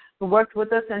good, who works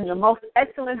with us in your most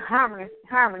excellent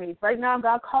harmonies. Right now,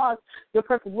 God, cause your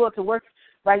perfect will to work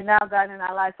right now, God, in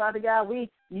our life. Father God,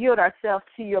 we yield ourselves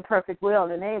to your perfect will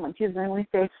in the name of Jesus, and we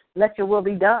say, let your will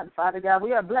be done. Father God,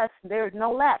 we are blessed. There is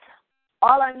no lack.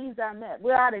 All our needs are met.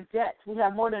 We're out of debt. We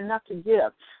have more than enough to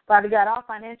give. Father God, all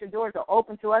financial doors are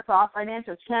open to us. All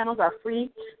financial channels are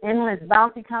free. Endless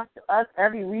bounty comes to us.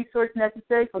 Every resource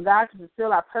necessary for God to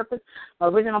fulfill our purpose, our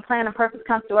original plan and purpose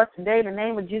comes to us today. In the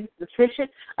name of Jesus,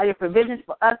 sufficient are your provisions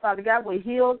for us. Father God, we're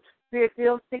healed,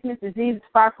 spirit-filled, sickness, disease is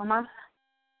far from us.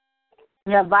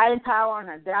 We have vital power on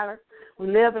our dollars. We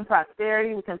live in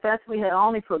prosperity. We confess we have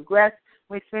only progressed.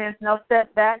 We experience no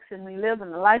setbacks, and we live in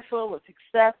a life full with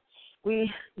success.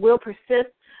 We will persist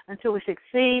until we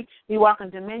succeed. We walk in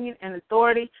dominion and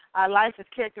authority. Our life is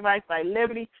characterized by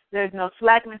liberty. There is no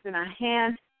slackness in our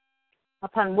hands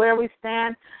upon where we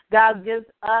stand. God gives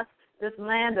us this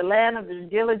land, the land of the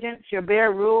diligent. Shall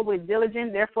bear rule. We're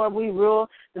diligent, therefore we rule.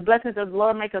 The blessings of the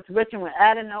Lord make us rich, and we're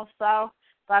adding no sorrow.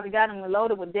 Father God, and we're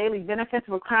loaded with daily benefits.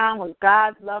 We're crowned with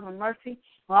God's love and mercy.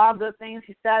 For all good things,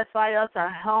 He satisfies us. Our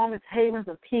home is havens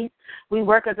of peace. We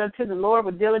work as unto the Lord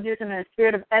with diligence and in a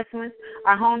spirit of excellence.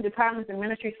 Our home departments and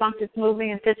ministry function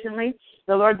smoothly and efficiently.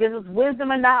 The Lord gives us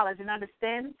wisdom and knowledge and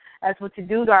understanding as what to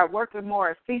do our work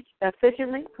more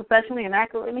efficiently, professionally, and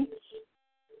accurately.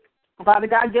 Father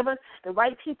God, give us the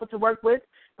right people to work with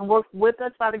and work with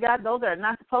us, Father God, those that are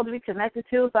not supposed to be connected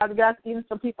to. Father God, even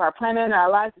some people are planning in our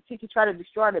lives to seek to try to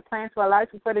destroy their plans for our lives.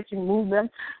 We pray that you move them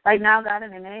right now, God,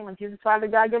 in the name of Jesus. Father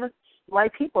God, give us the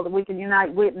right people that we can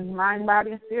unite with in mind,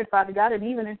 body, and spirit, Father God, and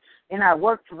even in our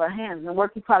work of our hands and the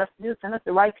work you call us to do. Send us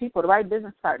the right people, the right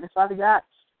business partners, Father God,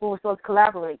 who are supposed to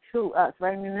collaborate to us.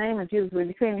 Right in the name of Jesus, we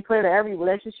decree and declare that every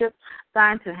relationship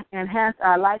signed to enhance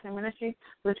our life and ministry,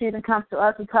 which even comes to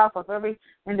us, we call for every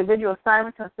individual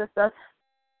assignment to assist us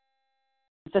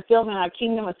fulfilling our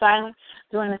kingdom assignment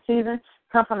during the season.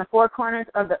 Come from the four corners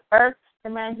of the earth.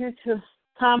 Command you to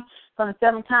come from the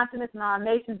seven continents and all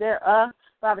nations thereof.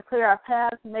 Father, clear our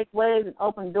paths, make ways, and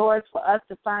open doors for us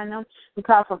to find them. We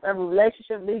call for every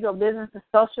relationship, legal, business, and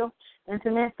social,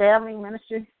 intimate, family,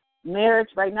 ministry, marriage,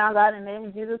 right now, God, in the name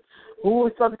of Jesus. Who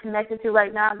we're supposed to connect it to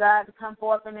right now, God, to come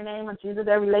forth in the name of Jesus.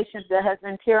 Every relationship that has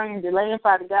been tearing and delaying,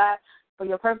 Father God, for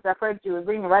your purpose, I pray that you would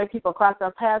bring the right people across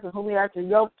our paths and who we are to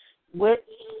yoke with.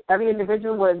 Every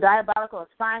individual with a diabolical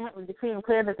assignment, we decree and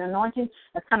declare that the anointing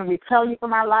that's going to repel you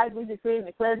from our lives. We decree and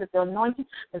declare that the anointing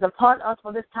is upon us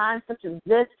for this time such as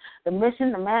this. The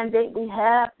mission, the mandate we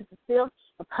have to fulfill,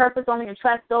 the purpose only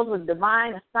attracts those with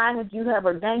divine assignments you have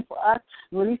ordained for us.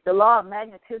 Release the law of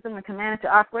magnetism and command it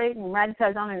to operate. And we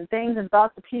magnetize only the things and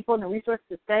thoughts of people and the resources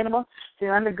sustainable to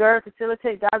undergird,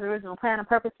 facilitate God's original plan and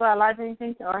purpose for our life,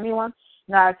 anything or anyone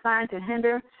that are assigned to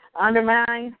hinder,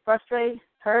 undermine, frustrate,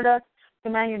 hurt us.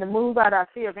 Command you to move out our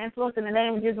sphere of influence. In the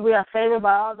name of Jesus, we are favored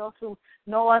by all those who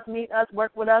know us, meet us,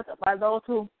 work with us, by those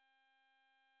who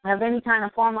have any kind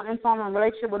of formal, informal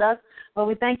relationship with us. But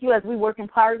we thank you as we work in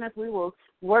partners. We will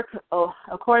work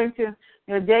according to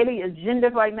your daily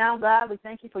agenda right now, God. We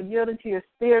thank you for yielding to your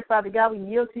spirit, Father God. We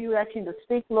yield to you, actually, to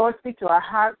speak, Lord. Speak to our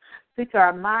heart. Speak to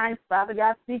our minds, Father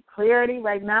God. Speak clarity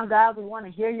right now, God. We want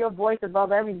to hear your voice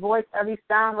above every voice, every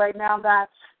sound right now, God.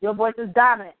 Your voice is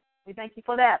dominant. We thank you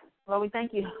for that. Lord, we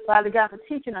thank you, Father God, for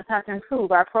teaching us how to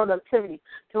improve our productivity,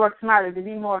 to work smarter, to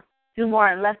do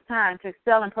more in less time, to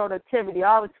excel in productivity,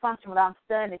 always function with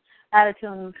outstanding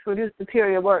attitude and produce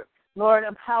superior work. Lord,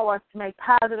 empower us to make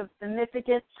positive,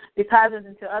 significant deposits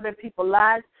into other people's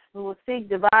lives. We will seek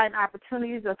divine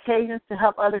opportunities, occasions to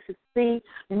help others succeed.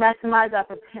 We maximize our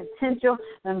potential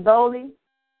and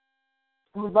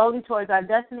move boldly towards our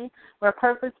destiny. We're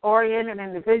purpose-oriented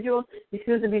individuals.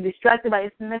 Refuse to be distracted by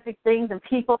insignificant things and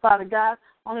people, Father God.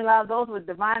 Only allow those with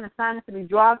divine assignments to be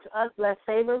drawn to us. Let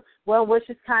favor, well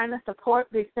wishes, kindness,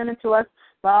 support be extended to us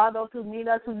by all those who meet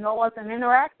us, who know us, and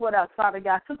interact with us, Father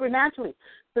God. Supernaturally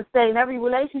sustain every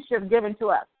relationship given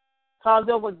to us. Cause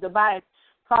those with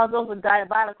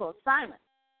diabolical assignments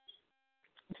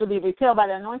to be repelled by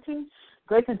the anointing,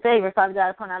 grace and favor, Father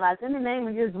God, upon our lives. In the name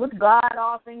of Jesus, with God,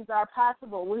 all things are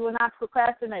possible. We will not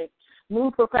procrastinate.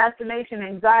 Move procrastination,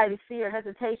 anxiety, fear,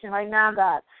 hesitation right now,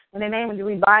 God. In the name of Jesus,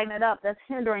 we bind it up. That's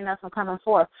hindering us from coming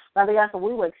forth. Father God, so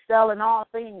we will excel in all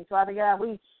things. Father God,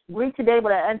 we greet today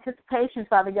with anticipation,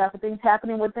 Father God, for things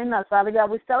happening within us. Father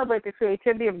God, we celebrate the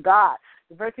creativity of God,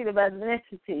 the virtue of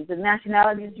ethnicities, the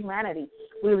nationalities of humanity.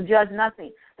 We will judge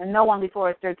nothing and no one before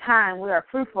it's their time. We are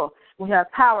fruitful. We have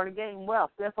power to gain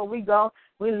wealth. Therefore, we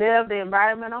live the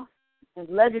environmental and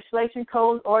legislation,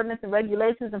 codes, ordinance, and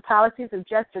regulations and policies of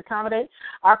just to accommodate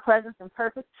our presence and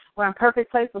purpose. We're in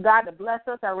perfect place for God to bless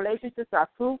us. Our relationships are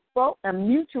fruitful and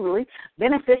mutually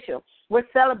beneficial. We're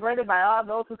celebrated by all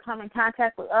those who come in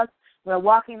contact with us. We're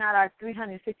walking out our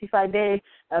 365 days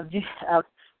of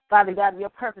Father God, your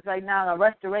purpose right now, our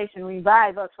restoration,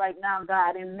 revive us right now,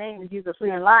 God. In the name of Jesus,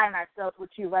 we align ourselves with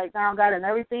you right now, God, and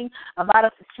everything about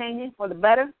us is changing for the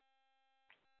better.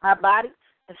 Our body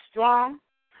is strong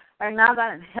right now,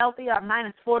 God, and healthy. Our mind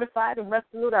is fortified and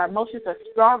resolute. Our emotions are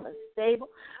strong and stable.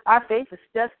 Our faith is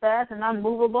steadfast and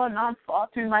unmovable and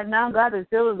unfaltering right now, God. The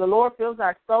zeal of the Lord fills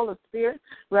our soul and spirit.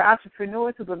 We're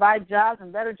entrepreneurs who provide jobs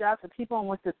and better jobs for people and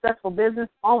we're successful business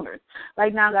owners.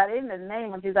 Right now, God, in the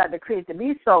name of Jesus, I decree it to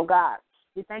be so, God.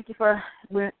 We thank you for,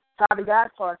 Father God,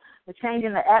 for the change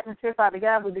in the atmosphere, Father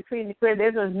God. We decree and declare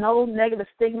there is no negative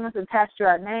stigmas attached to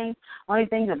our name, only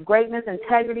things of greatness,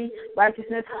 integrity,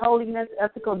 righteousness, holiness,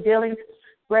 ethical dealings,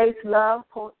 grace, love,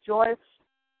 joy,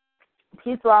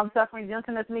 peace, long-suffering,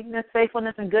 gentleness, meekness,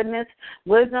 faithfulness, and goodness,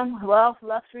 wisdom, wealth,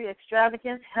 luxury,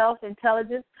 extravagance, health,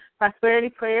 intelligence, prosperity,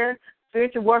 prayer,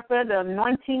 spiritual warfare. The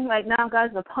anointing right now,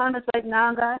 God, is upon us right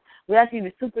now, God. We ask you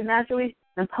to supernaturally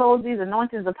impose these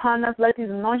anointings upon us. Let these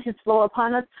anointings flow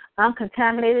upon us,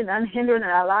 uncontaminated, unhindered in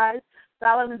our lives.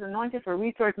 Solomon's anointed for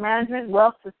resource management,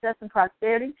 wealth, success, and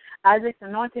prosperity. Isaac's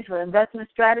anointed for investment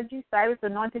strategy. Cyrus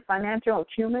anointed financial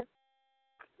acumen.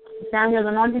 Samuel's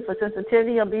anointing for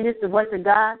sensitivity, obedience to the voice of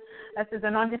God. Esther's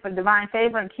anointing for divine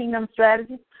favor and kingdom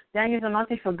strategy. Daniel's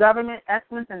anointing for government,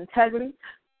 excellence, and integrity.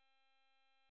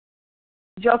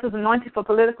 Joseph's anointing for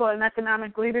political and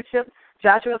economic leadership.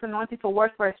 Joshua's anointing for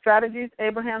warfare strategies.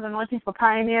 Abraham's anointing for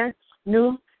pioneers,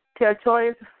 new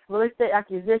territories, real estate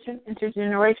acquisition,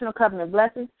 intergenerational covenant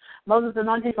blessings. Moses'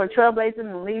 anointing for trailblazing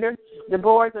and leader.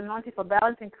 Deborah's anointing for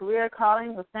balancing career,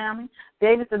 calling with family.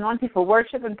 David's anointing for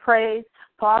worship and praise.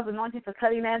 Paul's anointing for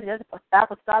cutting edge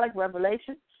apostolic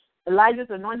revelation. Elijah's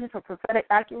anointing for prophetic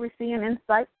accuracy and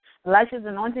insight. Elisha's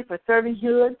anointing for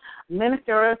servanthood,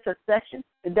 ministerial succession,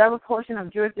 the double portion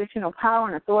of jurisdictional power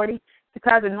and authority.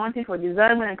 Because anointing for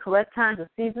discernment and correct times and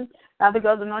seasons.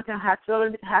 Abigail's anointing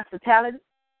for hospitality,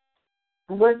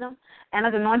 wisdom.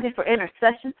 Anna's anointing for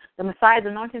intercession. The Messiah's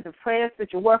anointing for prayer,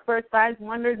 spiritual warfare, signs,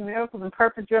 wonders, miracles, and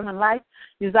purpose-driven life.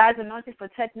 Uzziah's anointing for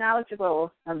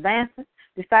technological advancement.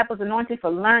 Disciples' anointing for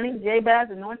learning.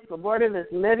 Jabez's anointing for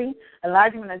borderless living.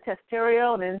 Enlargement of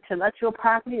territorial and intellectual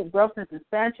property of growth and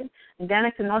expansion. And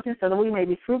Danic's anointing so that we may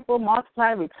be fruitful,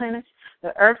 multiply, replenish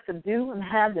the earth, subdue, and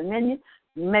have dominion.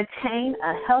 Maintain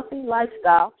a healthy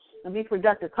lifestyle and be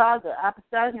productive. Cause the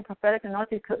apostolic and prophetic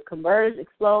anointing could converge,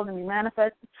 explode, and be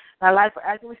manifested in our life for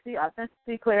accuracy,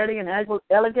 authenticity, clarity, and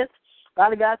elegance.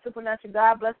 Father God, supernatural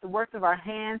God, bless the works of our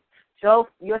hands. Show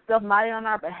yourself mighty on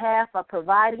our behalf by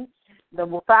providing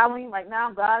the following right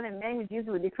now. God, in the name of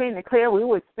Jesus, we decree and declare we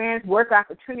will experience work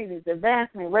opportunities,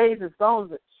 advancement, raises,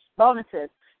 bonuses,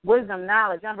 wisdom,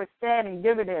 knowledge, understanding,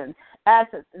 dividends,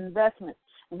 assets, investment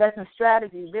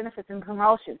strategies, benefits, and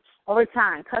promotion,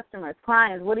 overtime, customers,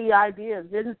 clients, witty ideas,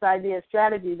 business ideas,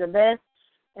 strategies, advanced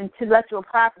intellectual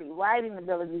property, writing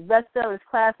abilities, bestsellers,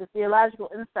 classes, theological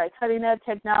insight, cutting-edge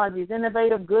technologies,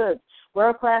 innovative goods,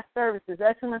 world-class services,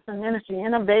 excellence in ministry,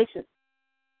 innovation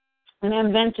and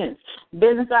inventions,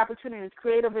 business opportunities,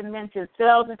 creative inventions,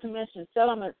 sales and commissions,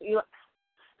 settlements,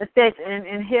 estates and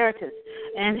inheritance,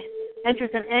 and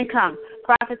interest and income,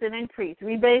 profits and increase,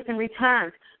 rebates and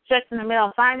returns, checks in the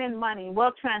mail, finding money,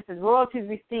 wealth transfers, royalties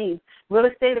received, real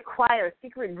estate acquired,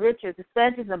 secret riches,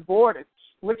 expansions of borders,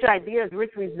 rich ideas, rich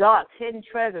results, hidden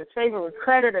treasures, favor with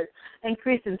creditors,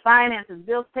 increase in finances,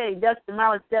 bills paid, debts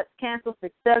demolished, debts canceled,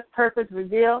 success, purpose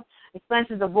revealed,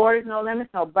 expansions of borders, no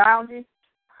limits, no boundaries,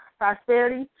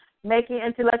 prosperity, making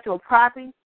intellectual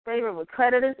property, favor with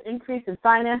creditors, increase in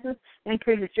finances,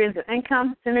 increase in streams of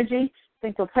income, synergy,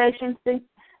 syncopation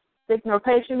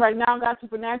right now, God,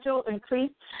 supernatural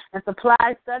increase and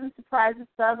supply, sudden surprises,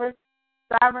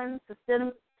 sovereign,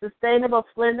 sustainable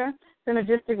splendor,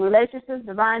 synergistic relationships,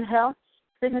 divine health,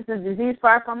 sickness and disease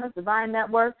far from us, divine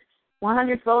networks,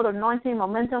 100-fold anointing,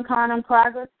 momentum, quantum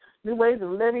progress, new ways of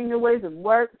living, new ways of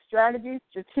work, strategies,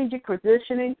 strategic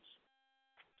positioning,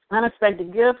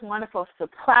 unexpected gifts, wonderful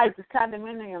surprises,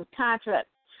 condominium contracts,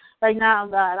 right now,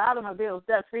 God, automobiles,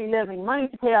 debt-free living, money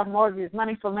to pay off mortgages,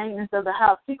 money for maintenance of the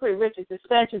house, secret riches,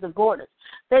 expansions of borders,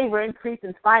 favor, increase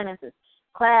in finances,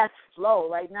 class flow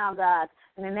right now, God.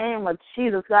 In the name of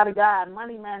Jesus, God of God,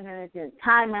 money management,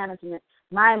 time management,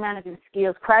 mind management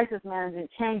skills, crisis management,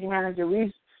 change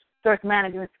management, resource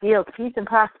management skills, peace and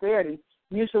prosperity,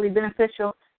 mutually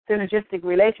beneficial, synergistic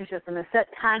relationships, and a set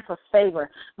time for favor.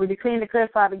 We decree and declare,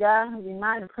 Father God, we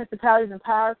remind the principalities and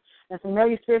powers and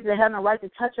familiar spirits that have no right to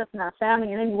touch us and our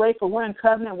family in any way, for we're in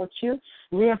covenant with you.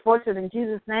 Reinforce it in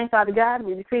Jesus' name, Father God.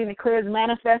 We decree and declare it's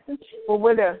manifested, for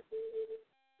we're the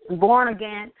born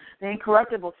again, the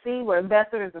incorruptible seed, we're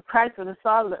ambassadors of Christ, for the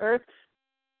salt of the earth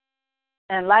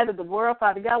and light of the world,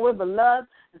 Father God. We're beloved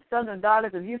and sons and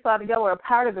daughters of you, Father God. We're a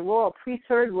part of the royal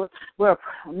priesthood. We're a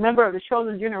member of the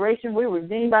chosen generation. We're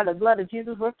redeemed by the blood of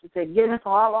Jesus. We're forgiven for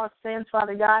all our sins,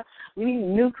 Father God. We need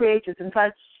new creatures in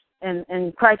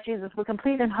Christ Jesus. We're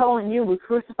complete and whole in you. We're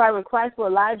crucified with Christ. We're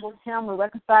alive with him. We're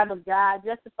reconciled with God,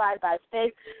 justified by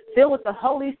faith, filled with the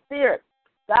Holy Spirit.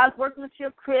 God's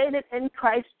workmanship created in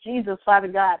Christ Jesus, Father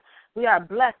God. We are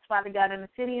blessed, Father God, in the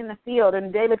city, in the field,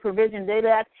 in daily provision, daily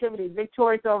activities,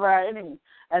 victorious over our enemies.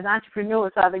 As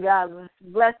entrepreneurs, Father God, we're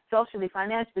blessed socially,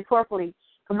 financially, corporately,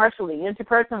 commercially,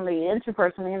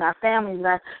 interpersonally, in our families, in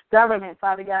our government,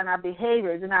 Father God, in our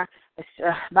behaviors, in our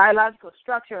biological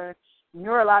structure,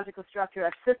 neurological structure,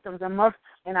 our systems,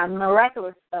 and our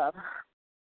miraculous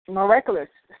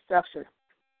structure.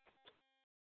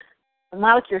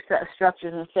 Molecular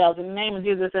structures and cells, in the name of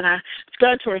Jesus, in our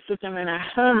circulatory system, and our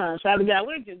hormones, Father God.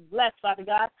 We're just blessed, Father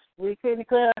God. We can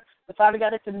declare, Father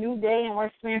God, it's a new day, and we're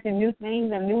experiencing new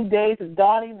things, and new days is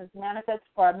dawning, is manifested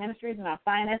for our ministries and our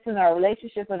finances, our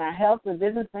relationships, and our health and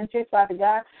business ventures, Father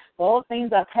God. For all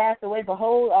things are passed away.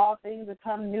 Behold, all things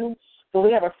become new. So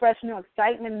we have a fresh new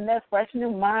excitement in us, fresh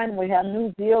new mind. We have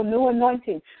new zeal, new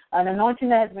anointing, an anointing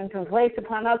that has been placed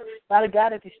upon us, Father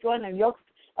God, is destroying the yokes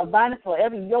of bondage. For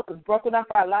every yoke is broken off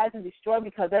our lives and destroyed,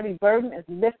 because every burden is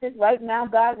lifted. Right now,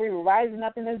 God, we are rising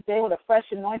up in this day with a fresh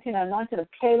anointing, an anointing of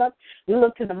Caleb. We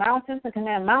look to the mountains and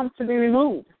command mountains to be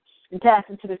removed and cast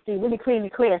into the sea. We decree and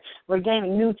declare we're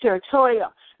gaining new territorial,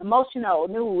 emotional,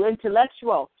 new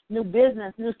intellectual, new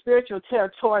business, new spiritual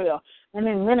territorial, and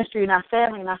in ministry, in our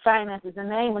family, in our finances. In the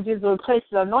name of Jesus, we place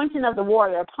the anointing of the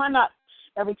warrior upon us.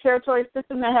 Every territory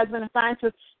system that has been assigned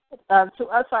to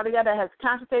us, Father God, that has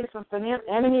concentrated from the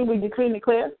enemy, we decree and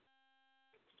declare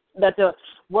that the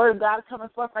word of God is coming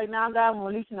forth right now, God, and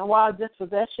releasing a wild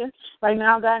dispossession right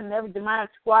now, God, and every demonic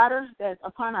squatter that's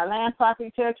upon our land,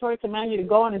 property, territory, command you to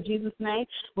go in Jesus' name.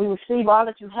 We receive all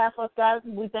that you have for us, God.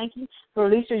 We thank you for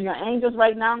releasing your angels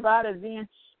right now, God, as being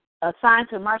assigned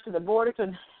to march to the borders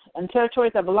and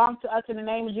territories that belong to us. In the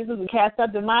name of Jesus, we cast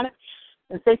out demonic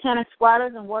and satanic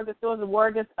squatters and war against those who war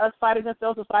against us, fight against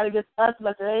those who fight against us.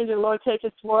 Let the angel of the Lord take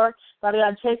his sword, Father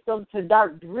God, chase those to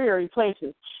dark, dreary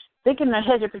places. Thinking the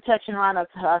hedge of protection around us,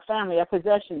 our family, our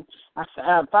possessions,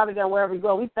 Father God, wherever we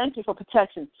go. We thank you for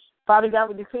protection. Father God,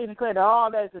 we decree and declare that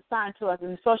all that is assigned to us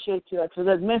and associated to us, so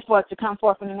that's meant for us to come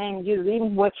forth in the name of Jesus,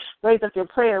 even with raise up your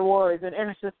prayer warriors and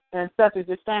intercessors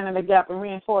to stand in the gap and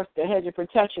reinforce the hedge of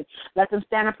protection. Let them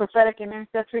stand in prophetic and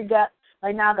intercessory gap.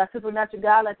 Right now, God, supernatural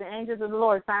God, let the angels of the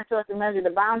Lord assign to us to measure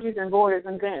the boundaries and borders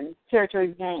and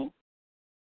territories gained.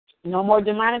 No more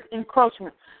demonic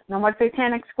encroachment. No more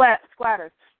satanic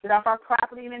squatters. Get off our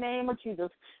property in the name of Jesus.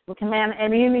 We command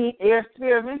any air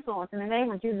sphere of influence in the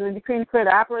name of Jesus. We decree and declare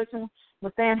the operation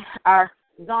within our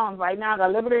zones right now,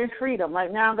 God, liberty and freedom.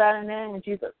 Right now, God, in the name of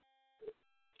Jesus.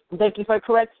 Thank you for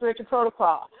correct spiritual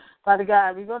protocol. Father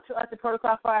God, we go to us the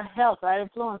protocol for our health, our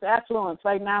influence, affluence.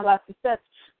 Right now, God, success,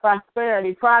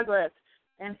 prosperity, progress,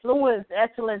 influence,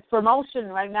 excellence, promotion.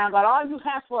 Right now, God, all you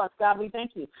have for us, God, we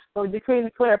thank you. So we decree and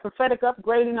declare prophetic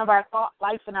upgrading of our thought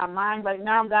life and our mind. Right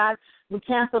now, God, we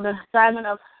cancel the assignment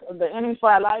of the enemy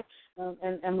for our life,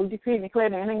 and we decree and declare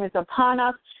the enemy is upon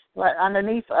us, right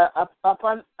underneath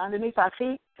our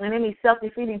feet, and any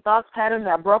self-defeating thoughts patterns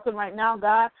are broken right now,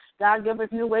 God. God, give us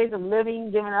new ways of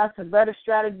living, giving us a better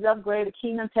strategies, upgrade the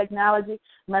kingdom technology,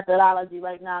 methodology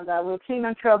right now, God. We're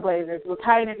kingdom trailblazers. We're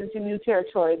tying it into new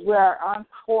territories. We are on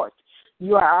course.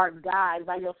 You are our guide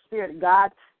by your spirit,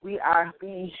 God. We are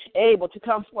being able to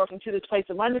come forth into this place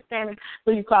of understanding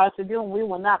who you call us to do, and we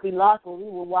will not be lost, but we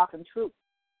will walk in truth.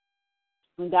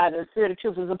 And God, the spirit of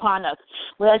truth is upon us.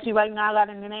 We ask you right now, God,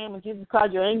 in the name of Jesus, cause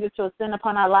your angels to ascend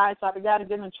upon our lives, Father God, and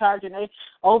give them charge and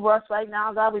over us right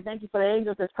now, God. We thank you for the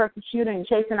angels that's persecuting and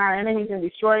chasing our enemies and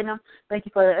destroying them. Thank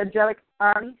you for the angelic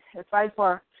army that fight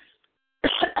for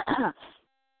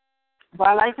for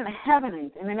our life in the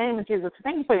heavens. In the name of Jesus,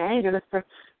 thank you for your angels for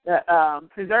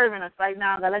preserving us right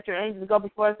now. God, let your angels go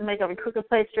before us and make every crooked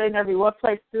place straight and every rough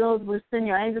place smooth. We send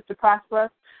your angels to prosper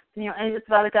us. Send your angels,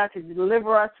 Father God, to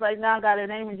deliver us right now. God, in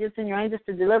the name of Jesus, send your angels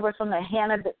to deliver us from the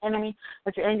hand of the enemy.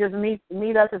 Let your angels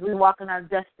meet us as we walk in our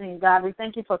destiny, God. We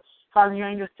thank you for calling your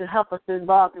angels to help us to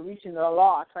involve in reaching the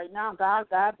lost right now. God,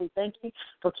 we thank you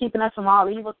for keeping us from all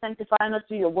evil, sanctifying us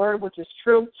through your word, which is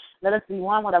true. Let us be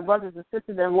one with our brothers and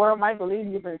sisters. The world might believe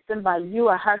you've been sent by you.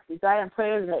 Our hearts desire and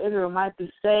prayers that Israel might be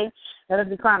saved. Let us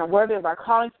be crowned worthy of our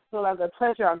calling, fulfill our good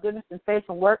pleasure, our goodness and faith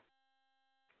and work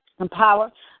and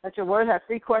power. Let your word have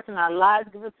free course in our lives.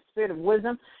 Give us the spirit of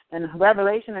wisdom and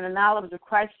revelation and the knowledge of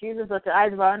Christ Jesus. Let the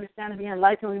eyes of our understanding be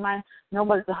enlightened. We might know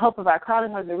what is the hope of our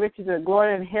calling, what is the riches of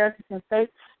glory and inheritance in faith,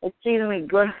 exceedingly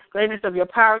greatness of your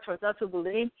power towards us who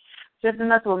believe.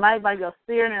 Strengthen us with might by your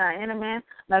spirit and our inner man.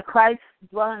 Let Christ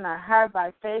dwell in our heart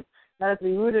by faith. Let us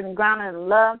be rooted and grounded in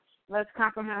love. Let us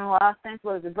comprehend all our saints,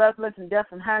 what is the breadth, length, and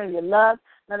depth, and height of your love.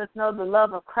 Let us know the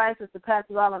love of Christ which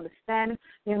surpasses all understanding.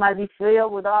 We might be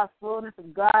filled with all fullness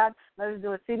of God. Let us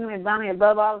do exceedingly abundantly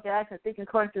above all we can ask and think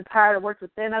according to the power that works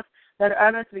within us. Let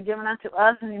earnest be given unto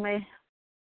us, and we may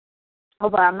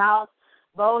open our mouths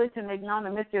boldly to make known the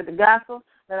mystery of the gospel.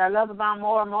 Let our love abound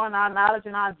more and more in our knowledge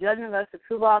and our judgment. Let us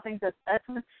approve all things that's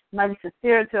excellent. We might be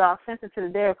sincere to our offense and to the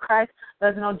day of Christ.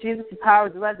 Let us know Jesus, the power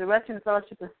of the resurrection, the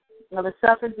fellowship of the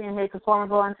suffering, being made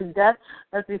conformable unto death.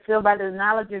 Let us be filled by the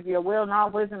knowledge of your will and all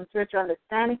wisdom and spiritual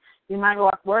understanding. We might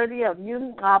walk worthy of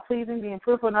you, all pleasing, being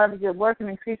fruitful in every good work and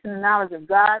increasing the knowledge of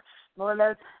God. Lord,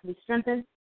 let us be strengthened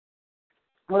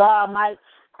with all might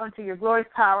according to your glorious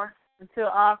power until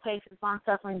all patience,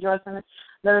 long-suffering, joyfulness.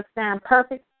 Let us stand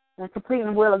perfect and complete in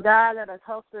the will of God. Let us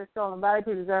whole spirit, soul, and body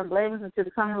be deserved blameless until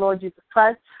the coming Lord Jesus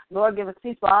Christ. Lord, give us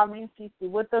peace for all means. Peace be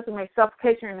with us and make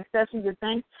supplication and intercession good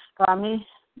things for our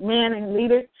men and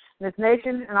leaders in this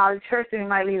nation and all the church, that we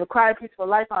might lead a quiet, peaceful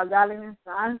life, all godliness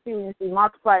and honesty. We see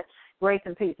multiplied grace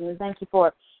and peace. And we thank you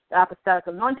for the apostolic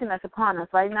anointing that's upon us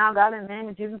right now. God, in the name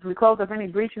of Jesus, we close up any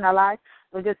breach in our lives.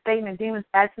 We're just stating the demons'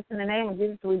 access in the name of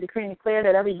Jesus. We decree and declare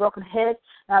that every broken head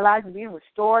in our lives is being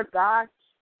restored, God.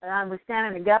 And we stand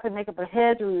in the gap and make up a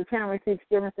hedge. We repent and receive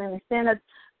forgiveness of any sin that's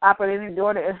operating in the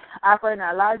door to operate in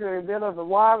our lives. We rebuild of a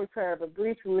wall, repair of a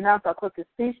breach. We renounce our crooked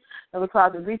speech that we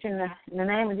cause a breach in the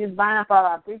name of Jesus. Bind up all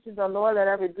our breaches, O Lord. Let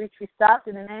every breach be stopped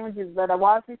in the name of Jesus. Let our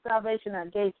walls be salvation and our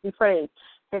gates be praised.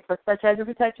 Take for such as a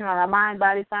protection on our mind,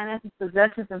 body, finances,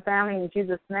 possessions, and family in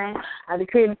Jesus' name. I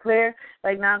decree and declare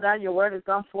right now, God, your word has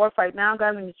gone forth right now,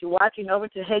 God, and that you're watching over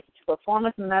to hate to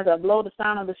performance. And as I blow the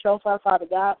sound of the shofar, Father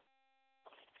God,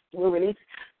 we'll release,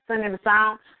 sending the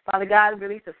sound, Father God,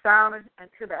 release the sound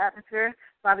into the atmosphere,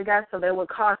 Father God, so that will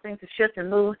cause things to shift and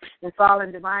move and fall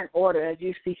in divine order as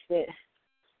you see fit.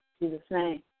 In Jesus'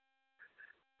 name.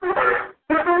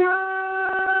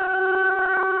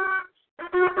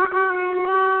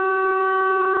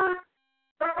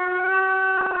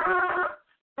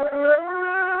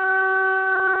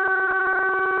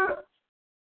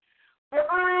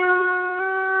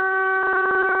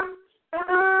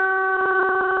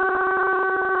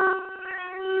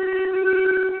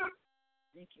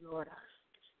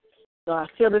 So I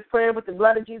seal this prayer with the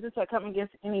blood of Jesus. I come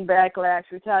against any backlash,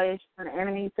 retaliation from the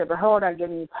enemy. To behold, I give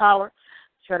you power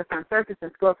to try to find serpents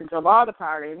and scorpions of all the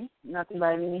power of the enemy. Nothing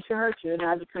by any means shall hurt you. And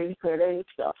I decree and declare that it is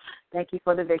so. Thank you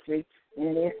for the victory.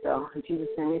 And it is so. In Jesus'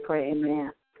 name we pray.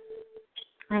 Amen.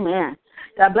 Amen.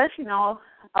 God bless you all.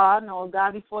 Know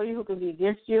God before you who can be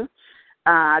against you.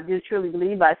 I do truly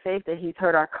believe by faith that he's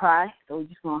heard our cry. So we're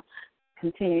just going to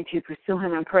continue to pursue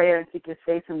him in prayer and seek his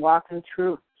face and walk in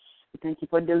truth. We thank you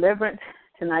for deliverance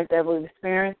tonight that we've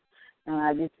experienced. And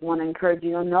I just want to encourage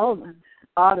you to know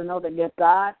that if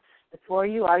God is for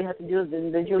you, all you have to do is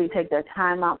individually take that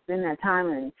time out, spend that time,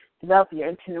 and develop your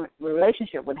intimate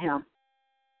relationship with him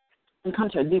and come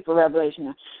to a deeper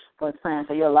revelation for his plans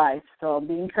for your life. So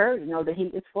be encouraged. Know that he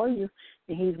is for you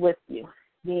and he's with you.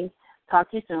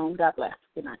 Talk to you soon. God bless.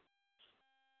 Good night.